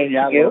was filling you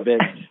out a little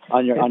bit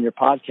on your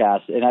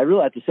podcast, and I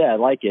really have to say I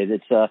like it.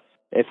 It's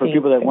And for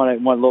people that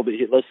want a little bit,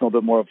 listen a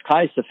little bit more of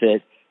Kaisa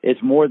Fit, it's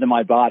More Than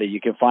My Body.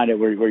 You can find it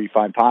where you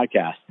find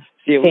podcasts.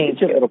 See, we'll get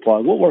you a little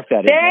plug. We'll work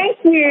that in. Thank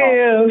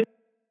you.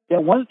 Yeah,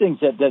 one of the things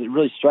that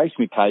really strikes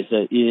me,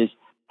 Kaisa, is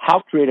how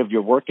creative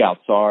your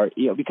workouts are.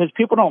 Because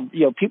people don't,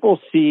 people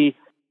see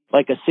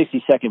like a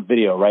 60-second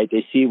video, right?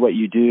 They see what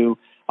you do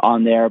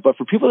on there. But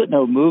for people that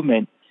know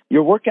movement,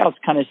 your workouts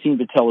kind of seem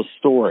to tell a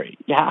story.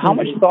 How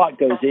much thought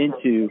goes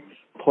into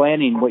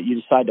planning what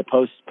you decide to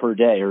post per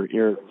day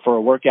or for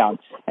a workout?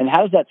 And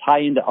how does that tie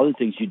into other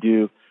things you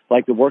do,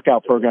 like the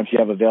workout programs you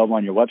have available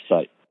on your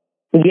website?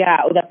 Yeah,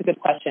 that's a good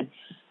question.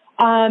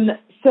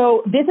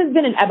 So this has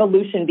been an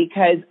evolution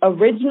because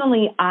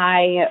originally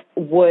I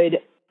would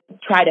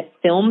try to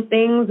film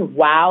things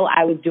while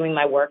I was doing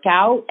my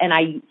workout, and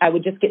I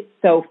would just get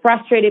so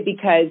frustrated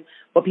because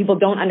what people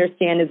don't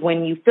understand is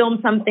when you film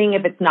something,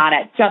 if it's not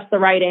at just the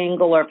right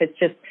angle or if it's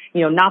just,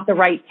 not the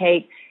right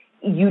take,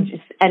 you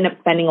just end up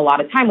spending a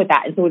lot of time with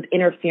that. And so it was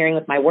interfering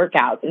with my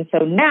workouts. And so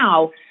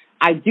now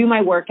I do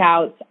my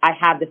workouts. I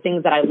have the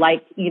things that I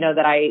like,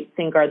 that I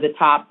think are the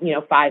top,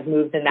 5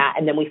 moves in that.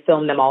 And then we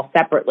film them all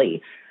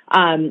separately.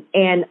 And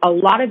a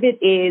lot of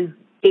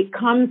it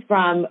comes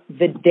from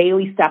the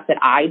daily stuff that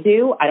I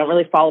do. I don't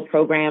really follow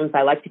programs.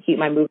 I like to keep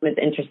my movements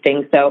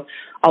interesting. So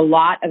a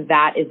lot of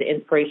that is the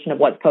inspiration of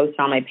what's posted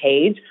on my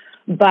page.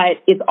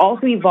 But it's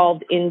also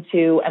evolved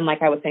into, and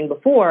like I was saying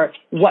before,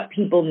 what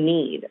people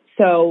need.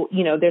 So,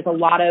 there's a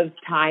lot of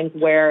times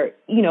where,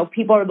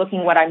 people are looking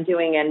at what I'm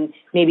doing and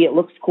maybe it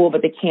looks cool,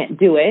 but they can't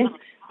do it.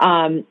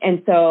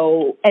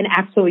 And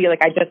actually,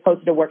 like I just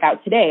posted a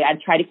workout today. I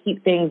try to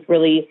keep things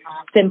really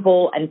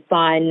simple and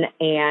fun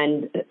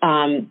and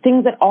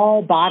things that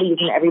all bodies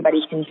and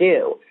everybody can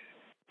do.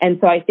 And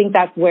so I think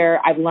that's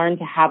where I've learned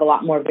to have a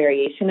lot more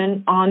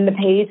variation on the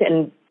page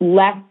and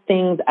less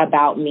things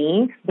about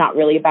me. It's not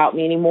really about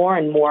me anymore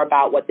and more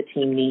about what the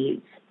team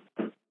needs.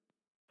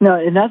 No,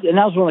 and that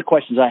was one of the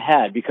questions I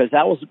had, because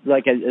that was,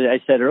 like I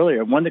said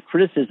earlier, one of the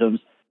criticisms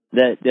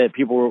that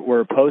people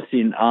were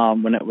posting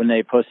when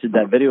they posted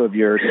that video of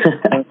yours,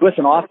 and it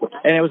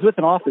was with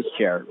an office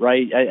chair,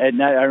 right? I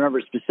remember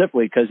it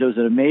specifically because it was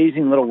an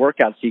amazing little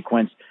workout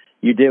sequence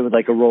you did with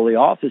like a rolly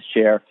office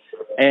chair,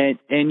 and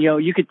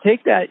you could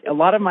take that. A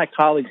lot of my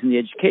colleagues in the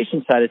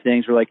education side of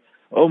things were like,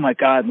 "Oh my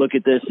God, look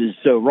at this, is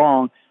so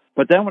wrong."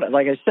 But then,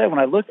 like I said, when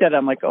I looked at it,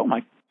 I'm like, "Oh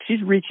my,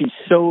 she's reaching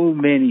so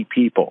many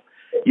people."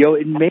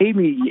 It made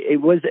me. It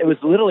was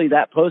literally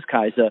that post,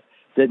 Kaisa,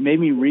 that made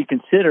me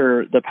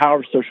reconsider the power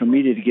of social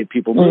media to get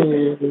people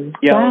moving.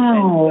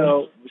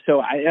 Wow. And so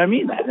I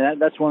mean that.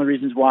 That's one of the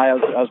reasons why I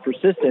was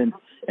persistent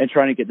in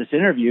trying to get this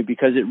interview,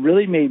 because it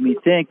really made me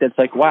think that's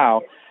like,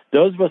 wow,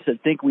 those of us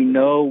that think we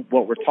know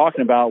what we're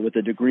talking about with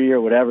a degree or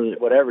whatever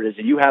it is,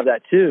 and you have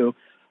that too,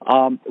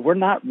 we're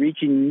not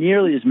reaching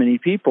nearly as many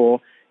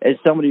people as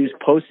somebody who's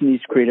posting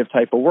these creative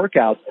type of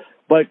workouts.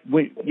 But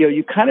when,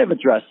 you kind of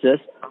address this.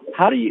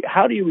 How do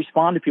you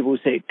respond to people who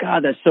say,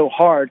 "God, that's so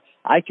hard,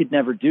 I could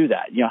never do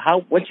that"?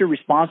 What's your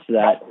response to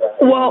that?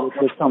 Well,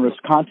 with some of this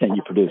content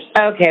you produce.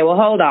 Okay, well,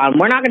 hold on.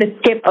 We're not going to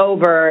skip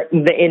over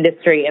the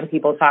industry and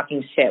people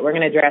talking shit. We're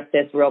going to address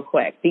this real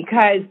quick,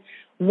 because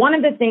one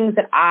of the things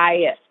that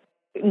I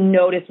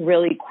noticed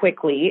really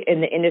quickly in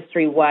the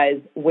industry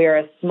was we're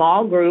a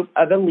small group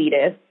of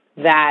elitists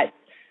that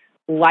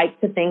like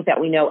to think that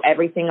we know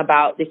everything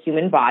about the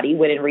human body,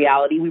 when in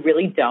reality we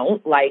really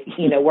don't. Like,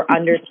 we're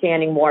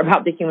understanding more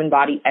about the human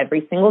body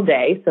every single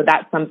day. So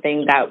that's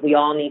something that we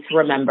all need to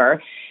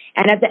remember.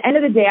 And at the end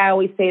of the day, I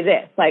always say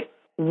this, like,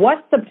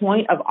 what's the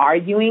point of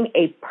arguing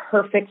a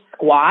perfect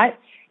squat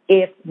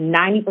if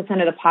 90% of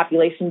the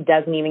population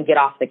doesn't even get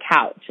off the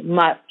couch,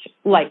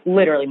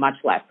 literally much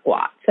less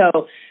squat?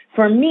 So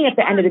for me, at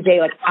the end of the day,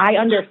 like, I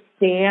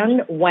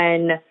understand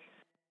when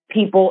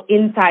people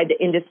inside the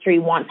industry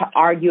want to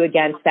argue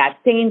against that's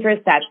dangerous,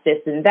 that's this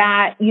and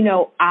that.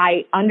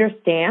 I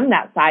understand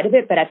that side of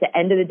it, but at the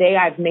end of the day,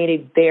 I've made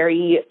a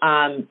very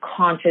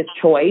conscious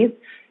choice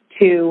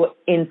to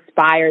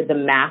inspire the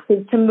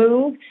masses to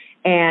move.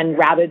 And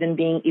rather than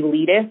being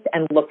elitist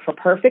and look for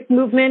perfect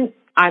movement,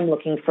 I'm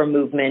looking for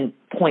movement,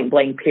 point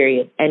blank,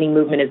 period. Any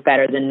movement is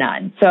better than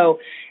none. So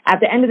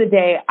at the end of the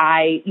day,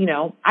 I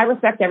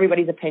respect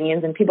everybody's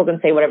opinions, and people can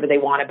say whatever they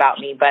want about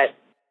me, but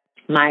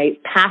my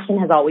passion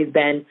has always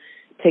been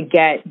to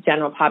get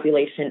general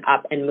population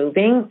up and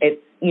moving. It's,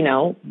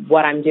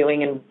 what I'm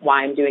doing and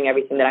why I'm doing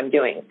everything that I'm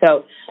doing.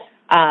 So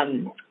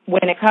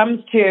when it comes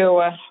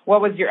to,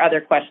 what was your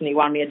other question you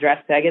wanted me to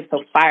address? I get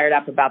so fired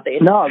up about the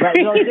industry.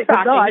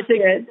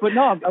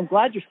 I'm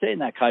glad you're saying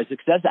that, Kaisa,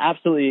 because that's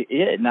absolutely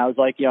it. And I was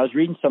like, I was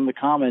reading some of the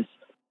comments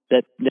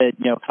that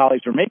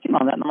colleagues were making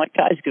on that, and I'm like,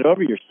 guys, get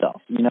over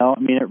yourself.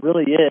 It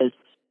really is.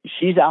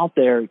 She's out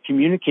there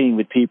communicating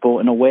with people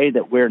in a way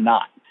that we're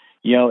not.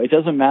 It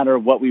doesn't matter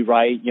what we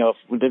write.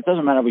 It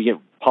doesn't matter if we get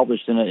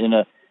published in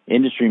a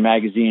industry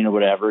magazine or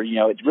whatever.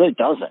 It really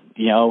doesn't.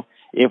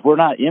 If we're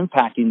not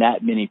impacting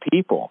that many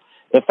people,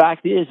 the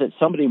fact is that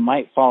somebody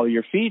might follow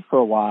your feed for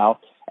a while,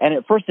 and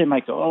at first they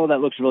might go, "Oh, that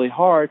looks really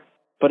hard,"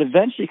 but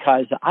eventually,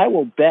 Kaisa, I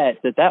will bet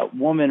that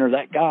woman or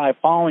that guy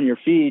following your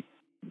feed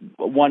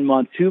 1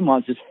 month, 2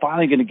 months is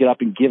finally going to get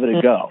up and give it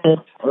a go,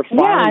 or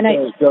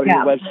finally go to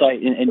your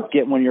website and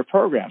get one of your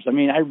programs. I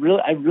mean, I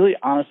really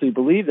honestly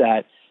believe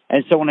that.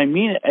 And so when I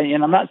mean it,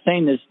 and I'm not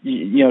saying this,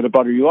 to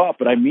butter you up,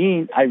 but I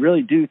mean, I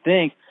really do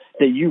think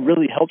that you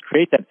really helped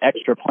create that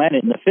extra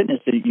planet in the fitness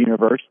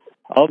universe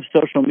of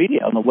social media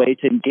and the way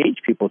to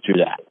engage people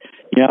through that.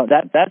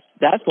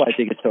 That's why I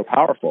think it's so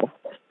powerful.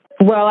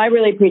 Well, I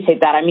really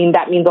appreciate that. I mean,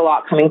 that means a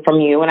lot coming from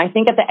you. And I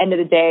think at the end of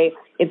the day,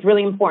 it's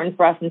really important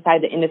for us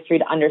inside the industry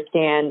to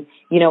understand,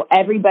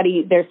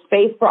 everybody, there's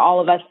space for all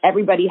of us.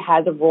 Everybody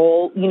has a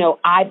role.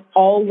 I've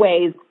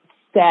always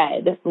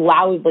said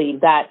loudly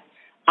that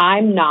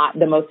I'm not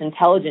the most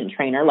intelligent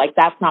trainer. Like,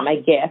 that's not my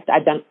gift.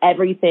 I've done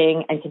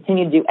everything and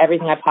continue to do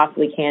everything I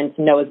possibly can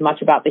to know as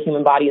much about the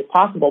human body as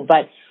possible.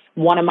 But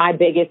one of my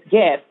biggest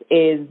gifts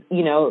is,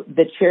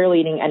 the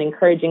cheerleading and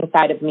encouraging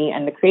side of me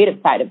and the creative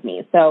side of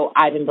me. So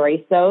I've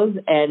embraced those,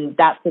 and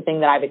that's the thing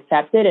that I've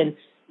accepted. And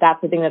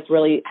that's the thing that's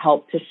really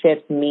helped to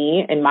shift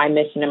me and my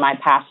mission and my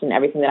passion,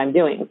 everything that I'm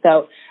doing.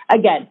 So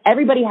again,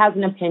 everybody has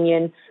an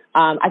opinion.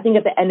 I think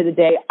at the end of the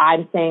day,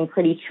 I'm staying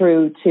pretty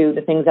true to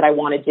the things that I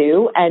want to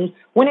do. And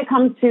when it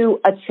comes to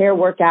a chair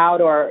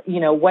workout or,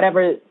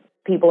 whatever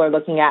people are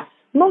looking at,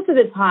 most of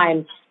the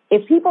time,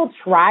 if people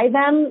try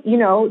them,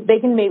 they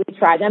can maybe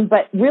try them.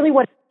 But really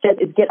what it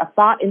is get a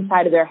thought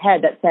inside of their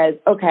head that says,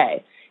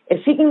 okay,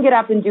 if she can get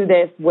up and do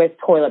this with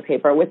toilet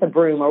paper, with a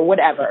broom or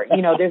whatever,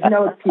 there's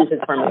no excuses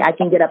for me. I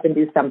can get up and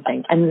do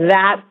something. And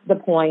that's the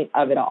point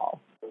of it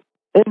all.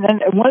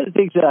 And one of the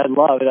things that I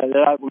love, and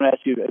I'm going to ask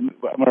you, I'm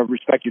going to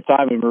respect your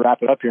time and we'll wrap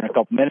it up here in a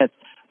couple minutes,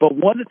 but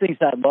one of the things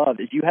that I love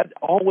is you have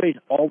always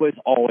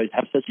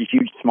have such a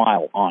huge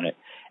smile on it.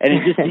 And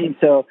it just seems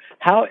so,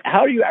 how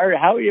are you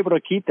able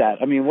to keep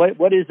that? I mean,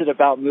 what is it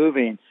about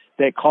moving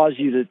that causes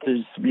you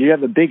to you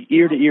have a big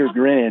ear-to-ear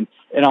grin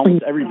in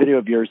almost every video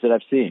of yours that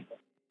I've seen?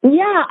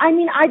 Yeah, I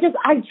mean,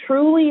 I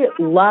truly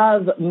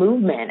love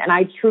movement, and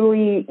I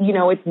truly,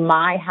 it's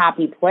my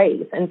happy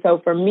place. And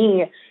so for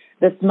me,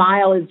 the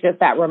smile is just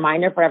that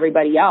reminder for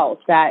everybody else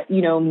that,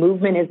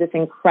 movement is this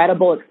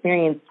incredible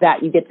experience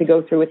that you get to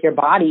go through with your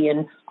body,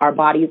 and our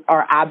bodies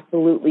are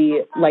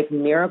absolutely like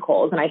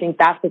miracles. And I think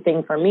that's the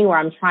thing for me where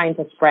I'm trying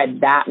to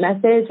spread that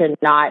message and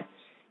not,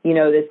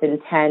 this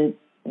intense,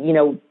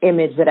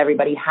 image that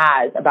everybody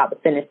has about the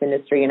fitness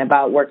industry and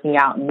about working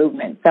out and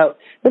movement. So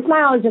the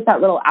smile is just that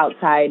little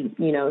outside,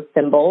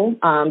 symbol.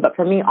 But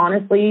for me,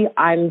 honestly,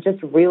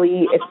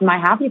 it's my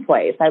happy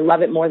place. I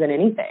love it more than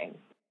anything.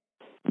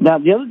 Now,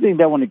 the other thing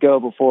that I want to go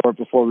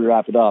before we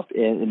wrap it up,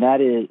 and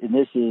that is, and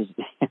this is,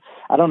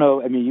 I don't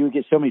know, I mean, you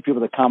get so many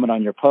people that comment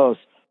on your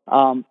posts,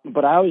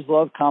 but I always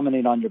love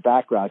commenting on your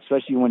background,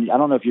 especially when, I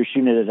don't know if you're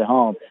shooting it at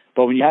home,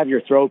 but when you have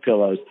your throw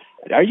pillows,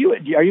 are you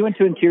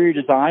into interior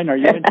design? Are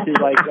you into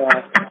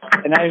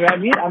and I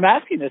mean, I'm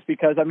asking this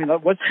because, I mean,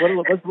 let's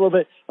look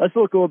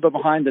a little bit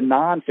behind the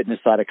non-fitness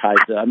side of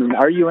Kaisa. I mean,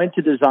 are you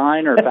into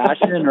design or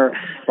fashion or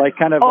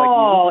kind of?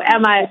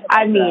 Am I?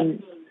 I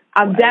mean,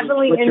 I'm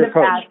definitely into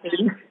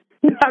fashion.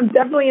 I'm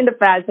definitely into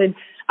fashion.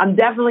 I'm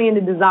definitely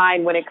into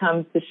design when it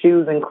comes to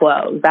shoes and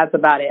clothes. That's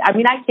about it. I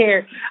mean,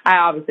 I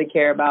obviously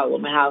care about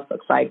what my house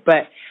looks like,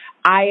 but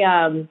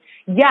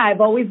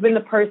I've always been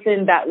the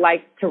person that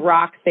likes to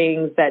rock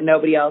things that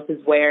nobody else is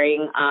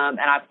wearing. And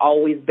I've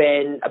always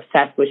been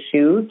obsessed with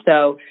shoes.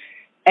 So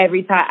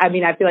every time, I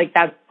mean, I feel like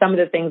that's some of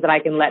the things that I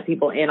can let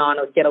people in on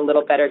or get a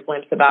little better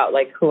glimpse about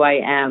who I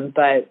am.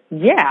 But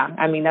yeah,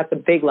 I mean, that's a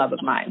big love of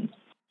mine.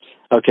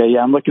 Okay, yeah,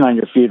 I'm looking on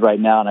your feed right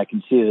now, and I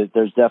can see that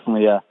there's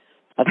definitely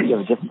I think you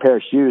have a different pair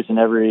of shoes in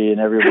every one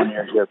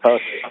of your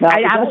posts. Now,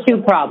 I have a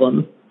shoe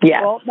problem.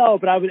 Yeah. Well, no,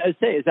 but I'd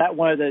say, is that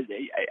one of the?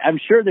 I'm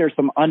sure there's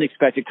some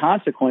unexpected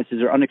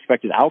consequences or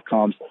unexpected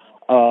outcomes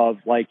of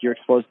your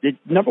exposed.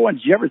 Number one,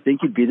 did you ever think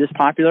you'd be this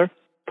popular,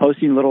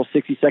 posting little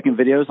 60-second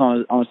videos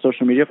on a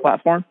social media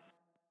platform?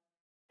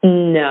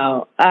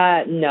 No,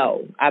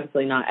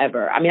 absolutely not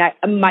ever. I mean,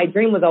 my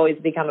dream was always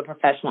to become a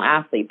professional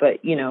athlete,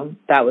 but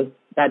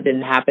that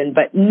didn't happen.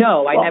 But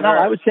no, I never.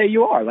 No, I would say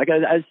you are. Like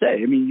I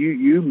say, I mean,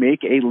 you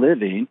make a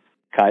living,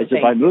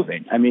 Kaisa, by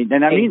moving. I mean,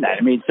 and I mean that.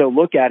 I mean, so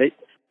look at it.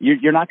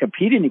 You're not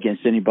competing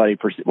against anybody.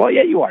 Well,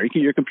 yeah, you are.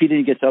 You're competing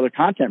against other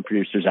content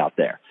producers out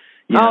there.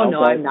 I'm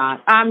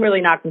not. I'm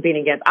really not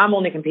competing against. I'm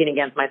only competing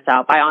against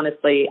myself. I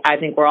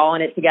think we're all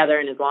in it together,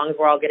 and as long as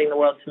we're all getting the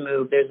world to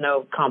move, there's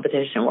no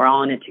competition. We're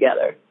all in it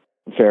together.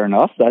 Fair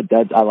enough.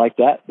 I like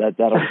that.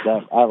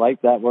 I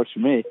like that. Works for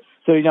me.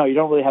 So you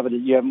don't really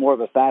you have more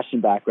of a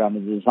fashion background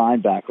than a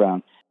design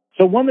background.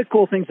 So one of the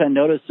cool things I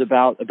noticed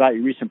about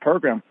your recent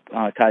program,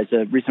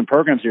 Kaisa, recent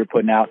programs you're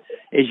putting out,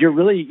 is you're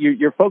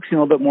focusing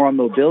a little bit more on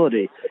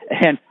mobility.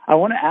 And I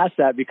want to ask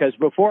that because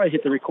before I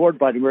hit the record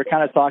button, we were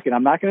kind of talking.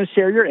 I'm not going to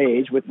share your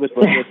age with the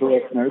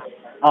listeners,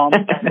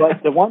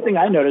 but the one thing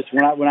I noticed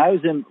when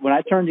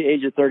I turned the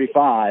age of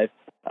 35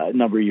 a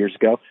number of years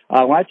ago,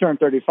 when I turned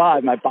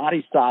 35, my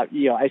body stopped.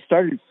 I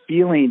started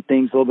feeling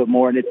things a little bit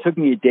more, and it took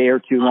me a day or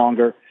two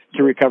longer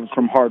to recover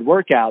from hard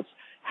workouts.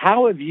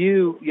 How have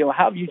you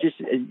just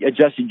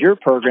adjusted your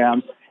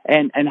programs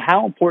And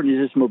how important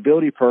is this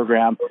mobility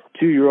program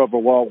to your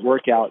overall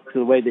workout, to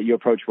the way that you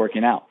approach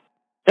working out?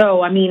 So,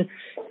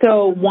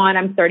 one,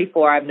 I'm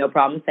 34. I have no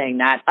problem saying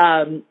that.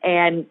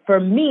 And for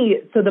me,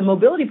 so the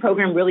mobility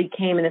program really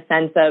came in a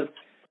sense of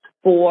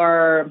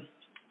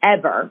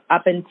forever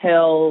up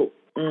until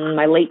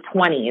my late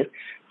 20s.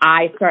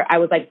 I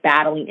was like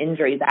battling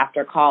injuries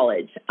after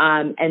college.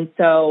 And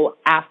so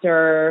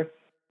after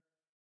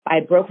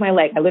I broke my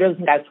leg, I literally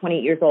think I was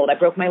 28 years old. I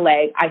broke my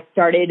leg. I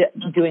started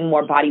doing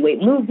more body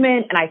weight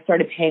movement, and I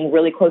started paying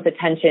really close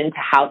attention to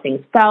how things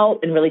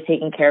felt and really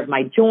taking care of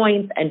my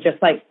joints and just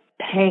like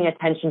paying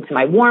attention to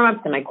my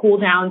warm-ups and my cool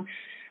downs.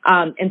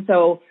 And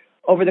so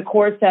over the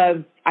course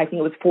of, I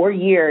think it was 4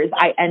 years,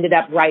 I ended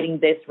up writing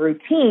this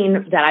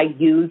routine that I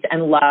used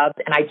and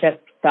loved, and I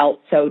just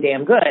felt so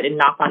damn good, and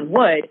knock on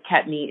wood,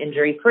 kept me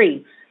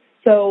injury-free.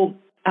 So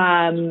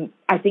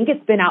I think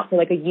it's been out for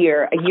like a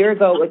year. A year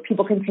ago, like,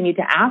 people continued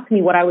to ask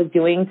me what I was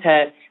doing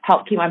to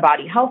help keep my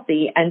body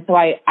healthy. And so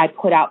I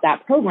put out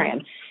that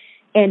program,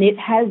 and it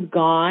has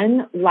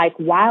gone like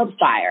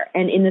wildfire.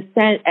 And in the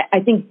sense, I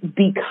think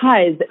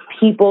because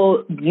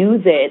people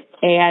use it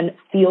and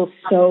feel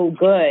so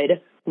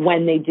good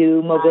when they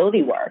do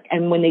mobility work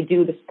and when they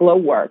do the slow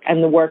work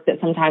and the work that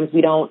sometimes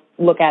we don't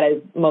look at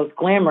as most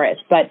glamorous,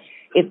 but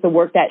it's the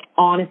work that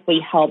honestly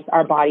helps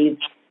our bodies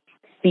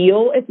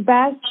feel its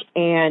best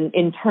and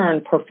in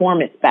turn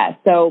perform its best.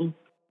 So,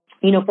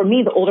 for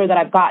me, the older that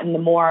I've gotten, the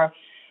more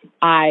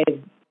I've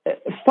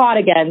fought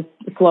against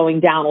slowing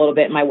down a little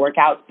bit in my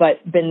workouts,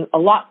 but been a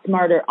lot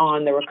smarter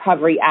on the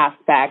recovery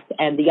aspect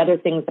and the other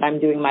things that I'm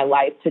doing in my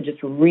life to just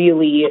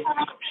really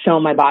show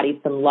my body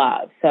some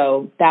love.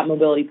 So that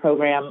mobility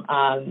program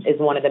is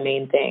one of the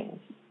main things.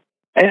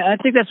 And I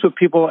think that's what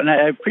people, and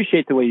I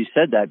appreciate the way you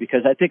said that,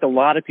 because I think a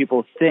lot of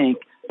people think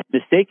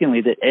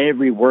mistakenly that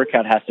every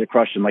workout has to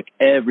crush them, like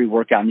every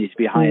workout needs to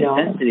be high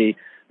intensity.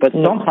 But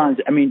sometimes,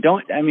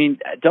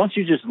 don't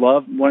you just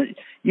love when,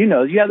 you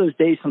have those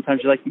days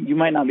sometimes you're like, you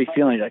might not be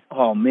feeling like,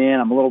 oh man,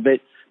 I'm a little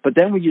bit, but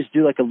then we just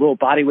do like a little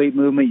body weight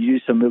movement, you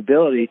do some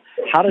mobility.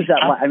 How does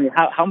that,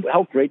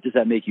 how great does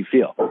that make you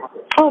feel?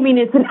 Oh,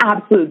 it's an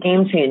absolute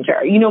game changer.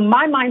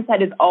 My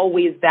mindset is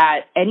always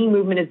that any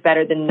movement is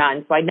better than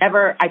none. So I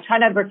try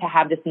never to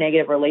have this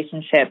negative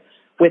relationship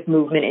with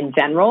movement in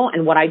general.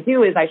 And what I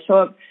do is I show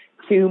up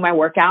to my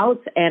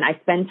workouts and I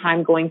spend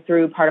time going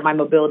through part of my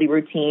mobility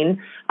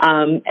routine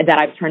that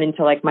I've turned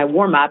into like my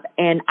warm up.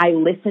 And I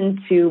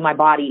listen to my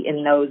body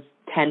in those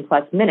 10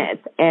 plus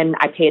minutes, and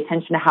I pay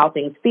attention to how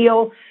things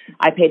feel.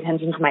 I pay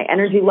attention to my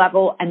energy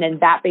level. And then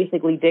that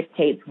basically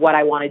dictates what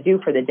I want to do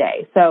for the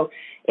day. So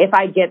if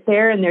I get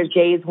there and there's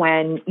days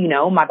when,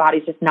 my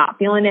body's just not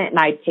feeling it and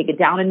I take it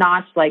down a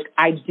notch, like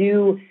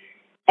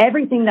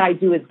everything that I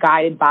do is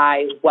guided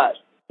by what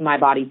my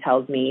body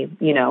tells me,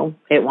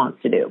 it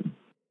wants to do.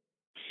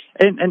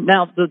 And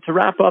now to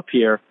wrap up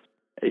here,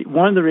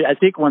 one of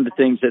the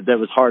things that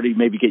was hard to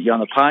maybe get you on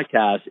the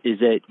podcast is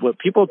that what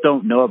people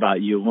don't know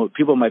about you, what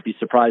people might be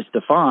surprised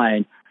to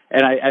find,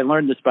 and I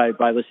learned this by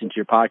listening to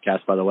your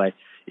podcast, by the way,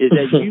 is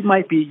that you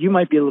might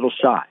be a little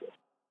shy.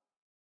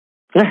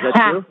 Is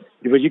that true?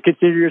 Would you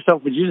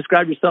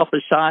describe yourself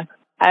as shy?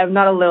 I'm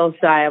not a little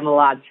shy. I'm a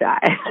lot shy,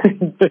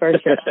 for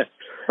sure.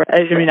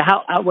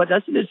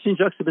 That's an interesting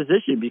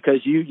juxtaposition,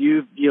 because here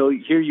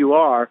you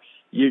are,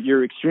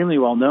 you're extremely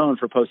well known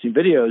for posting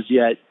videos,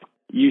 yet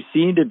you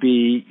seem to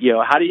be,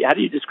 how do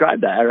you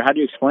describe that, or how do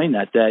you explain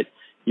that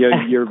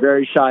you're a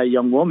very shy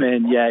young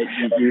woman, yet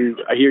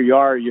here you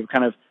are, you're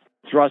kind of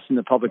thrust in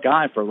the public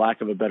eye, for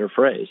lack of a better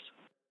phrase.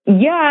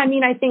 Yeah,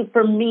 I think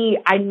for me,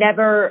 I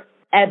never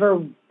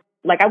ever,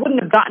 I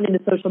wouldn't have gotten into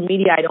social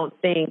media, I don't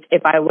think,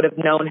 if I would have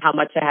known how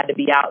much I had to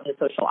be out in the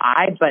social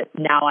eye, but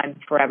now I'm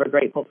forever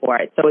grateful for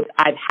it. So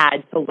I've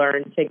had to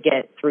learn to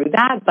get through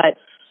that, but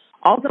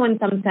also in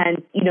some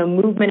sense,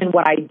 movement and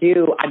what I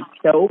do, I'm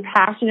so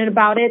passionate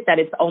about it that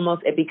it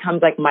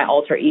becomes like my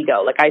alter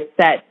ego. Like I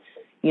set,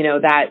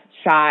 that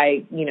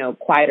shy,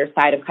 quieter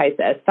side of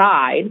Kaisa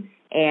aside,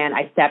 and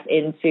I step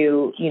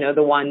into,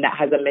 the one that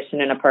has a mission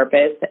and a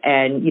purpose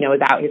and,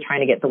 is out here trying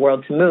to get the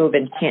world to move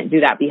and can't do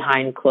that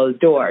behind closed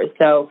doors.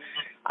 So,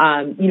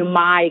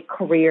 my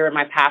career and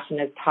my passion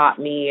has taught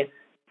me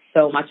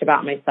so much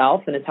about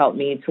myself, and it's helped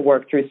me to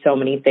work through so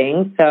many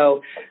things.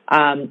 So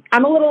I'm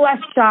a little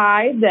less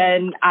shy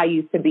than I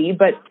used to be,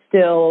 but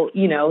still,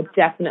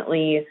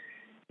 definitely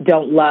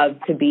don't love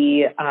to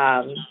be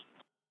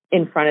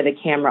in front of the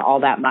camera all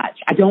that much.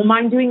 I don't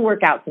mind doing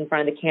workouts in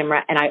front of the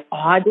camera, and I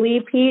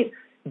oddly, Pete,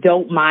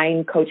 don't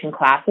mind coaching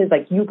classes.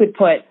 Like, you could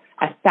put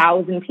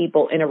 1,000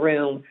 people in a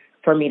room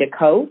for me to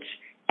coach,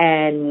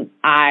 and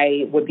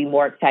I would be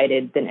more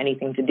excited than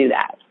anything to do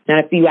that. Now,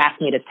 if you ask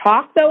me to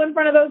talk, though, in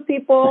front of those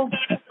people,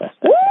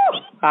 woo,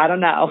 I don't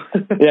know.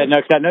 Yeah, no,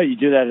 because I know you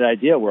do that at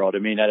Idea World.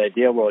 At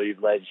Idea World,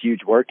 you've led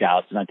huge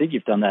workouts, and I think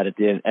you've done that at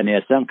the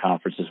NASM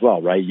conference as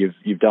well, right?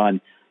 You've done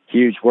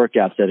huge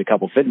workouts at a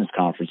couple fitness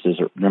conferences.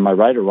 Am I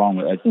right or wrong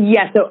with that?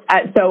 Yeah,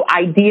 so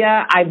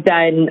Idea, I've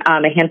done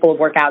a handful of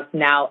workouts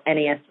now.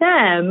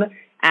 NASM,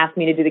 asked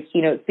me to do the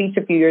keynote speech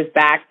a few years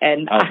back.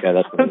 And okay,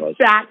 that's what it was.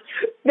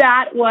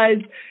 that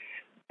was,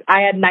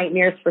 I had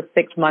nightmares for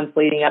 6 months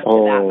leading up to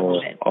that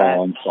moment.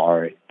 I'm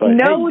sorry. But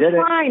no, hey, it's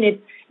fine.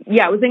 It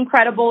was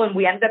incredible, and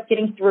we ended up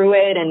getting through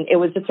it, and it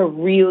was just a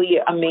really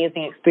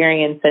amazing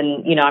experience,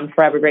 and, I'm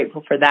forever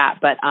grateful for that.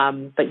 But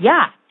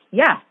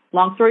yeah,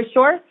 long story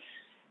short,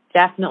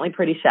 definitely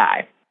pretty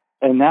shy.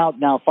 And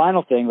now,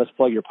 final thing, let's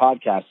plug your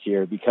podcast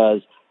here,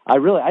 because I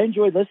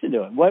enjoyed listening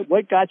to it.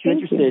 What got you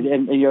interested?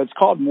 And it's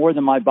called More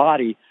Than My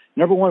Body.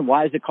 Number one,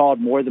 why is it called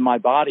More Than My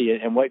Body,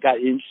 and what got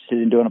you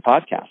interested in doing a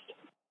podcast?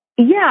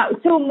 Yeah,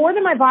 so More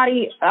Than My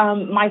Body,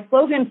 my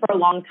slogan for a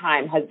long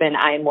time has been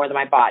I am more than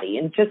my body,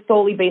 and just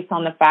solely based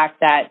on the fact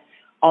that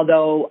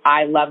although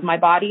I love my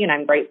body and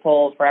I'm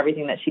grateful for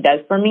everything that she does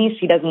for me,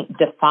 she doesn't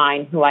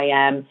define who I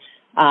am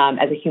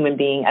as a human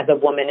being, as a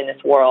woman in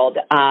this world.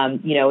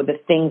 The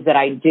things that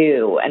I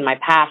do and my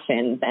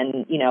passions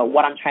and,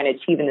 what I'm trying to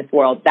achieve in this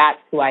world, that's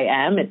who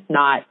I am. It's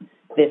not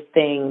this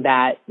thing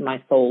that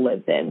my soul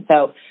lives in.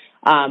 So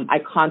I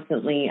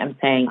constantly am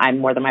saying I'm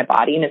more than my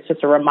body. And it's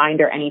just a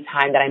reminder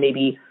anytime that I may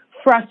be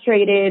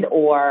frustrated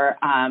or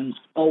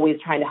always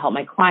trying to help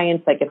my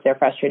clients, like if they're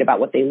frustrated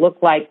about what they look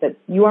like, that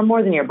you are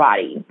more than your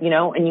body,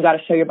 and you got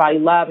to show your body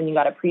love and you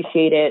got to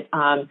appreciate it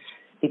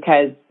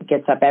because it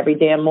gets up every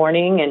damn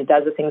morning and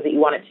does the things that you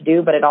want it to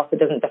do, but it also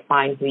doesn't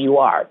define who you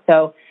are.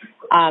 So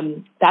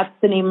that's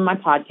the name of my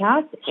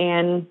podcast.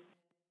 And,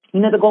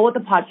 the goal with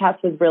the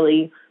podcast was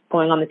really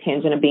going on the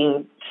tangent of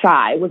being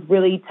shy, was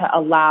really to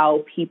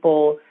allow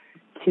people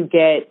to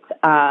get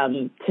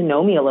to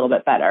know me a little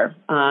bit better,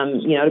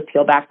 to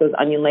peel back those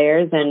onion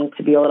layers and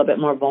to be a little bit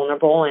more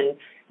vulnerable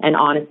and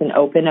honest and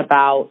open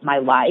about my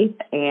life.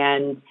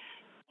 And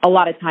a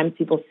lot of times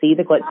people see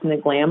the glitz and the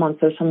glam on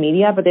social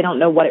media, but they don't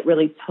know what it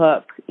really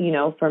took,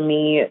 for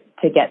me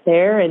to get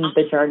there and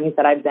the journeys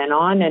that I've been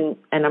on. And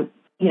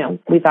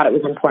we thought it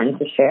was important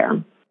to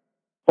share.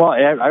 Well,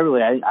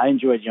 I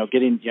enjoyed,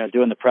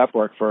 doing the prep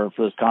work for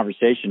this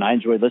conversation. I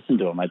enjoyed listening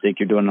to them. I think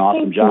you're doing an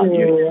awesome job.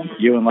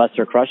 You and Les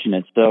are crushing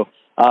it. So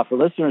for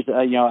listeners,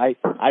 I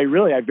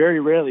very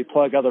rarely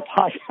plug other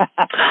podcasts.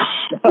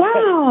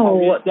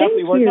 Wow,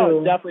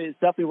 it's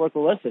definitely worth a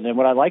listen. And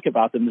what I like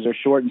about them is they're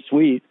short and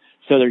sweet,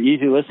 so they're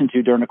easy to listen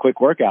to during a quick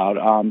workout.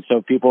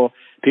 So people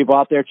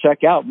out there,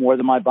 check out More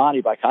Than My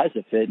Body by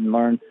Kaiser Fit and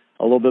learn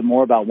a little bit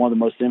more about one of the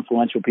most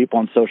influential people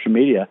on social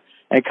media.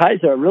 And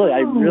Kaiser, I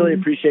really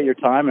appreciate your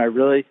time. I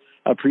really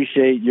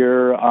appreciate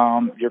your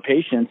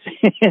patience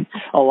in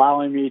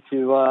allowing me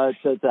to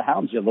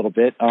hound you a little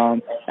bit.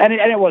 And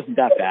it wasn't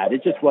that bad.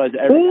 It just was.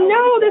 This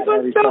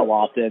was so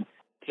often.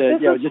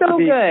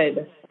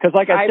 Good. Because,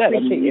 like I said,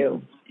 appreciate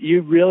you.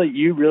 You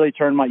really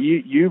turned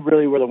you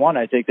really were the one,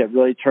 I think, that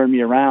really turned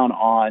me around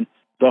on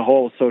the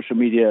whole social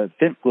media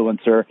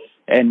influencer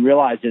and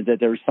realized that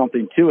there was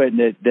something to it,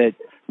 and that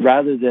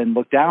rather than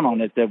look down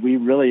on it, that we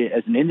really,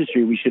 as an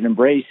industry, we should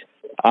embrace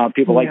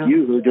people like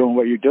you who are doing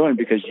what you're doing,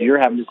 because you're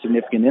having a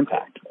significant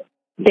impact.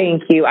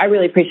 Thank you. I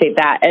really appreciate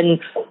that. And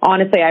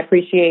honestly, I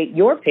appreciate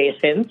your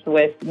patience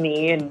with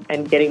me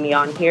and getting me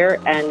on here.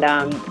 And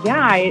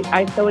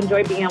I so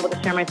enjoy being able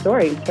to share my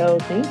story. So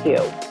thank you.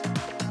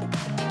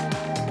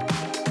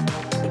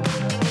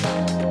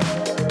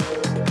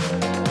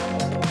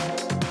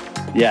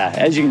 Yeah,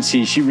 as you can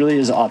see, she really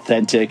is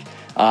authentic.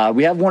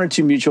 We have one or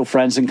two mutual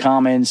friends in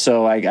common,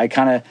 so I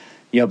kind of,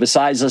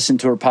 besides listening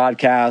to her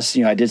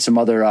podcast, I did some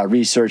other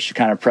research to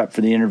kind of prep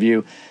for the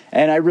interview,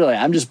 and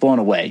I'm just blown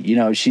away.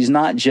 She's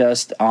not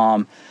just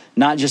an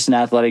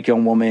athletic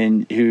young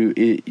woman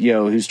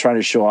who's trying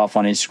to show off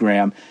on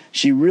Instagram.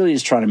 She really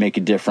is trying to make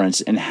a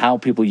difference in how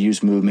people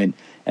use movement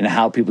and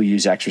how people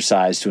use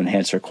exercise to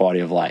enhance their quality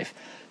of life.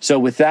 So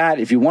with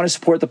that, if you want to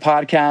support the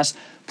podcast,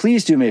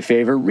 please do me a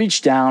favor,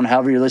 reach down,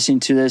 however you're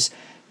listening to this,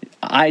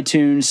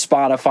 iTunes,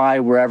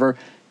 Spotify, wherever.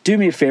 Do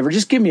me a favor,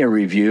 just give me a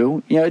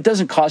review. It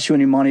doesn't cost you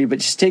any money, but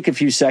just take a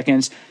few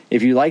seconds.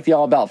 If you like the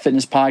All About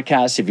Fitness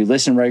podcast, if you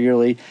listen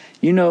regularly,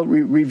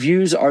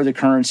 reviews are the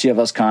currency of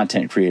us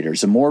content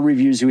creators. The more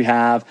reviews we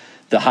have,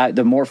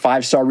 the more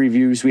 5-star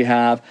reviews we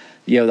have,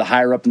 the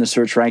higher up in the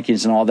search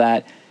rankings and all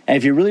that. And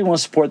if you really want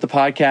to support the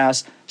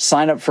podcast,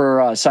 sign up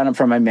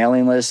for my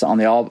mailing list on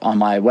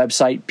my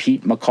website,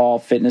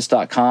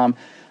 PeteMcCallFitness.com.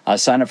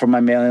 Sign up for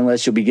my mailing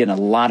list. You'll be getting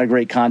a lot of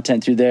great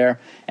content through there.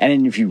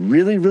 And if you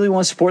really, really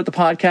want to support the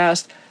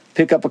podcast,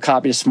 pick up a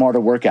copy of Smarter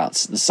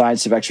Workouts, The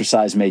Science of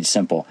Exercise Made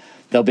Simple.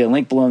 There'll be a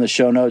link below in the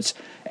show notes.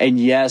 And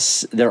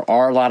yes, there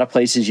are a lot of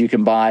places you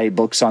can buy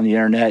books on the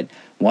internet.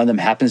 One of them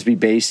happens to be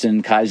based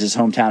in Kaiser's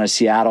hometown of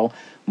Seattle.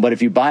 But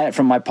if you buy it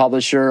from my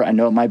publisher, I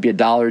know it might be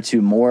 $1 or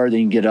 $2 more than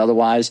you can get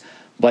otherwise,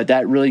 but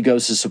that really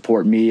goes to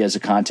support me as a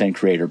content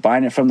creator.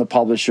 Buying it from the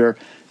publisher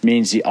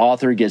means the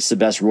author gets the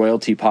best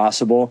royalty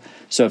possible.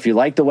 So if you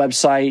like the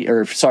website,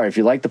 if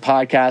you like the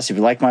podcast, if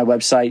you like my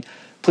website,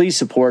 please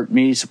support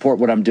me, support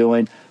what I'm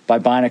doing by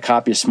buying a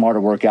copy of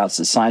Smarter Workouts,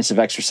 The Science of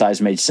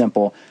Exercise Made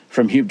Simple,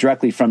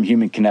 directly from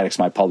Human Kinetics,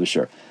 my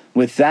publisher.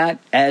 With that,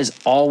 as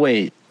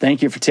always,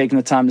 thank you for taking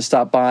the time to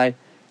stop by,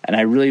 and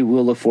I really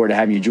will look forward to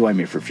having you join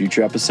me for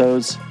future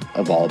episodes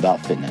of All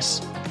About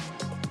Fitness.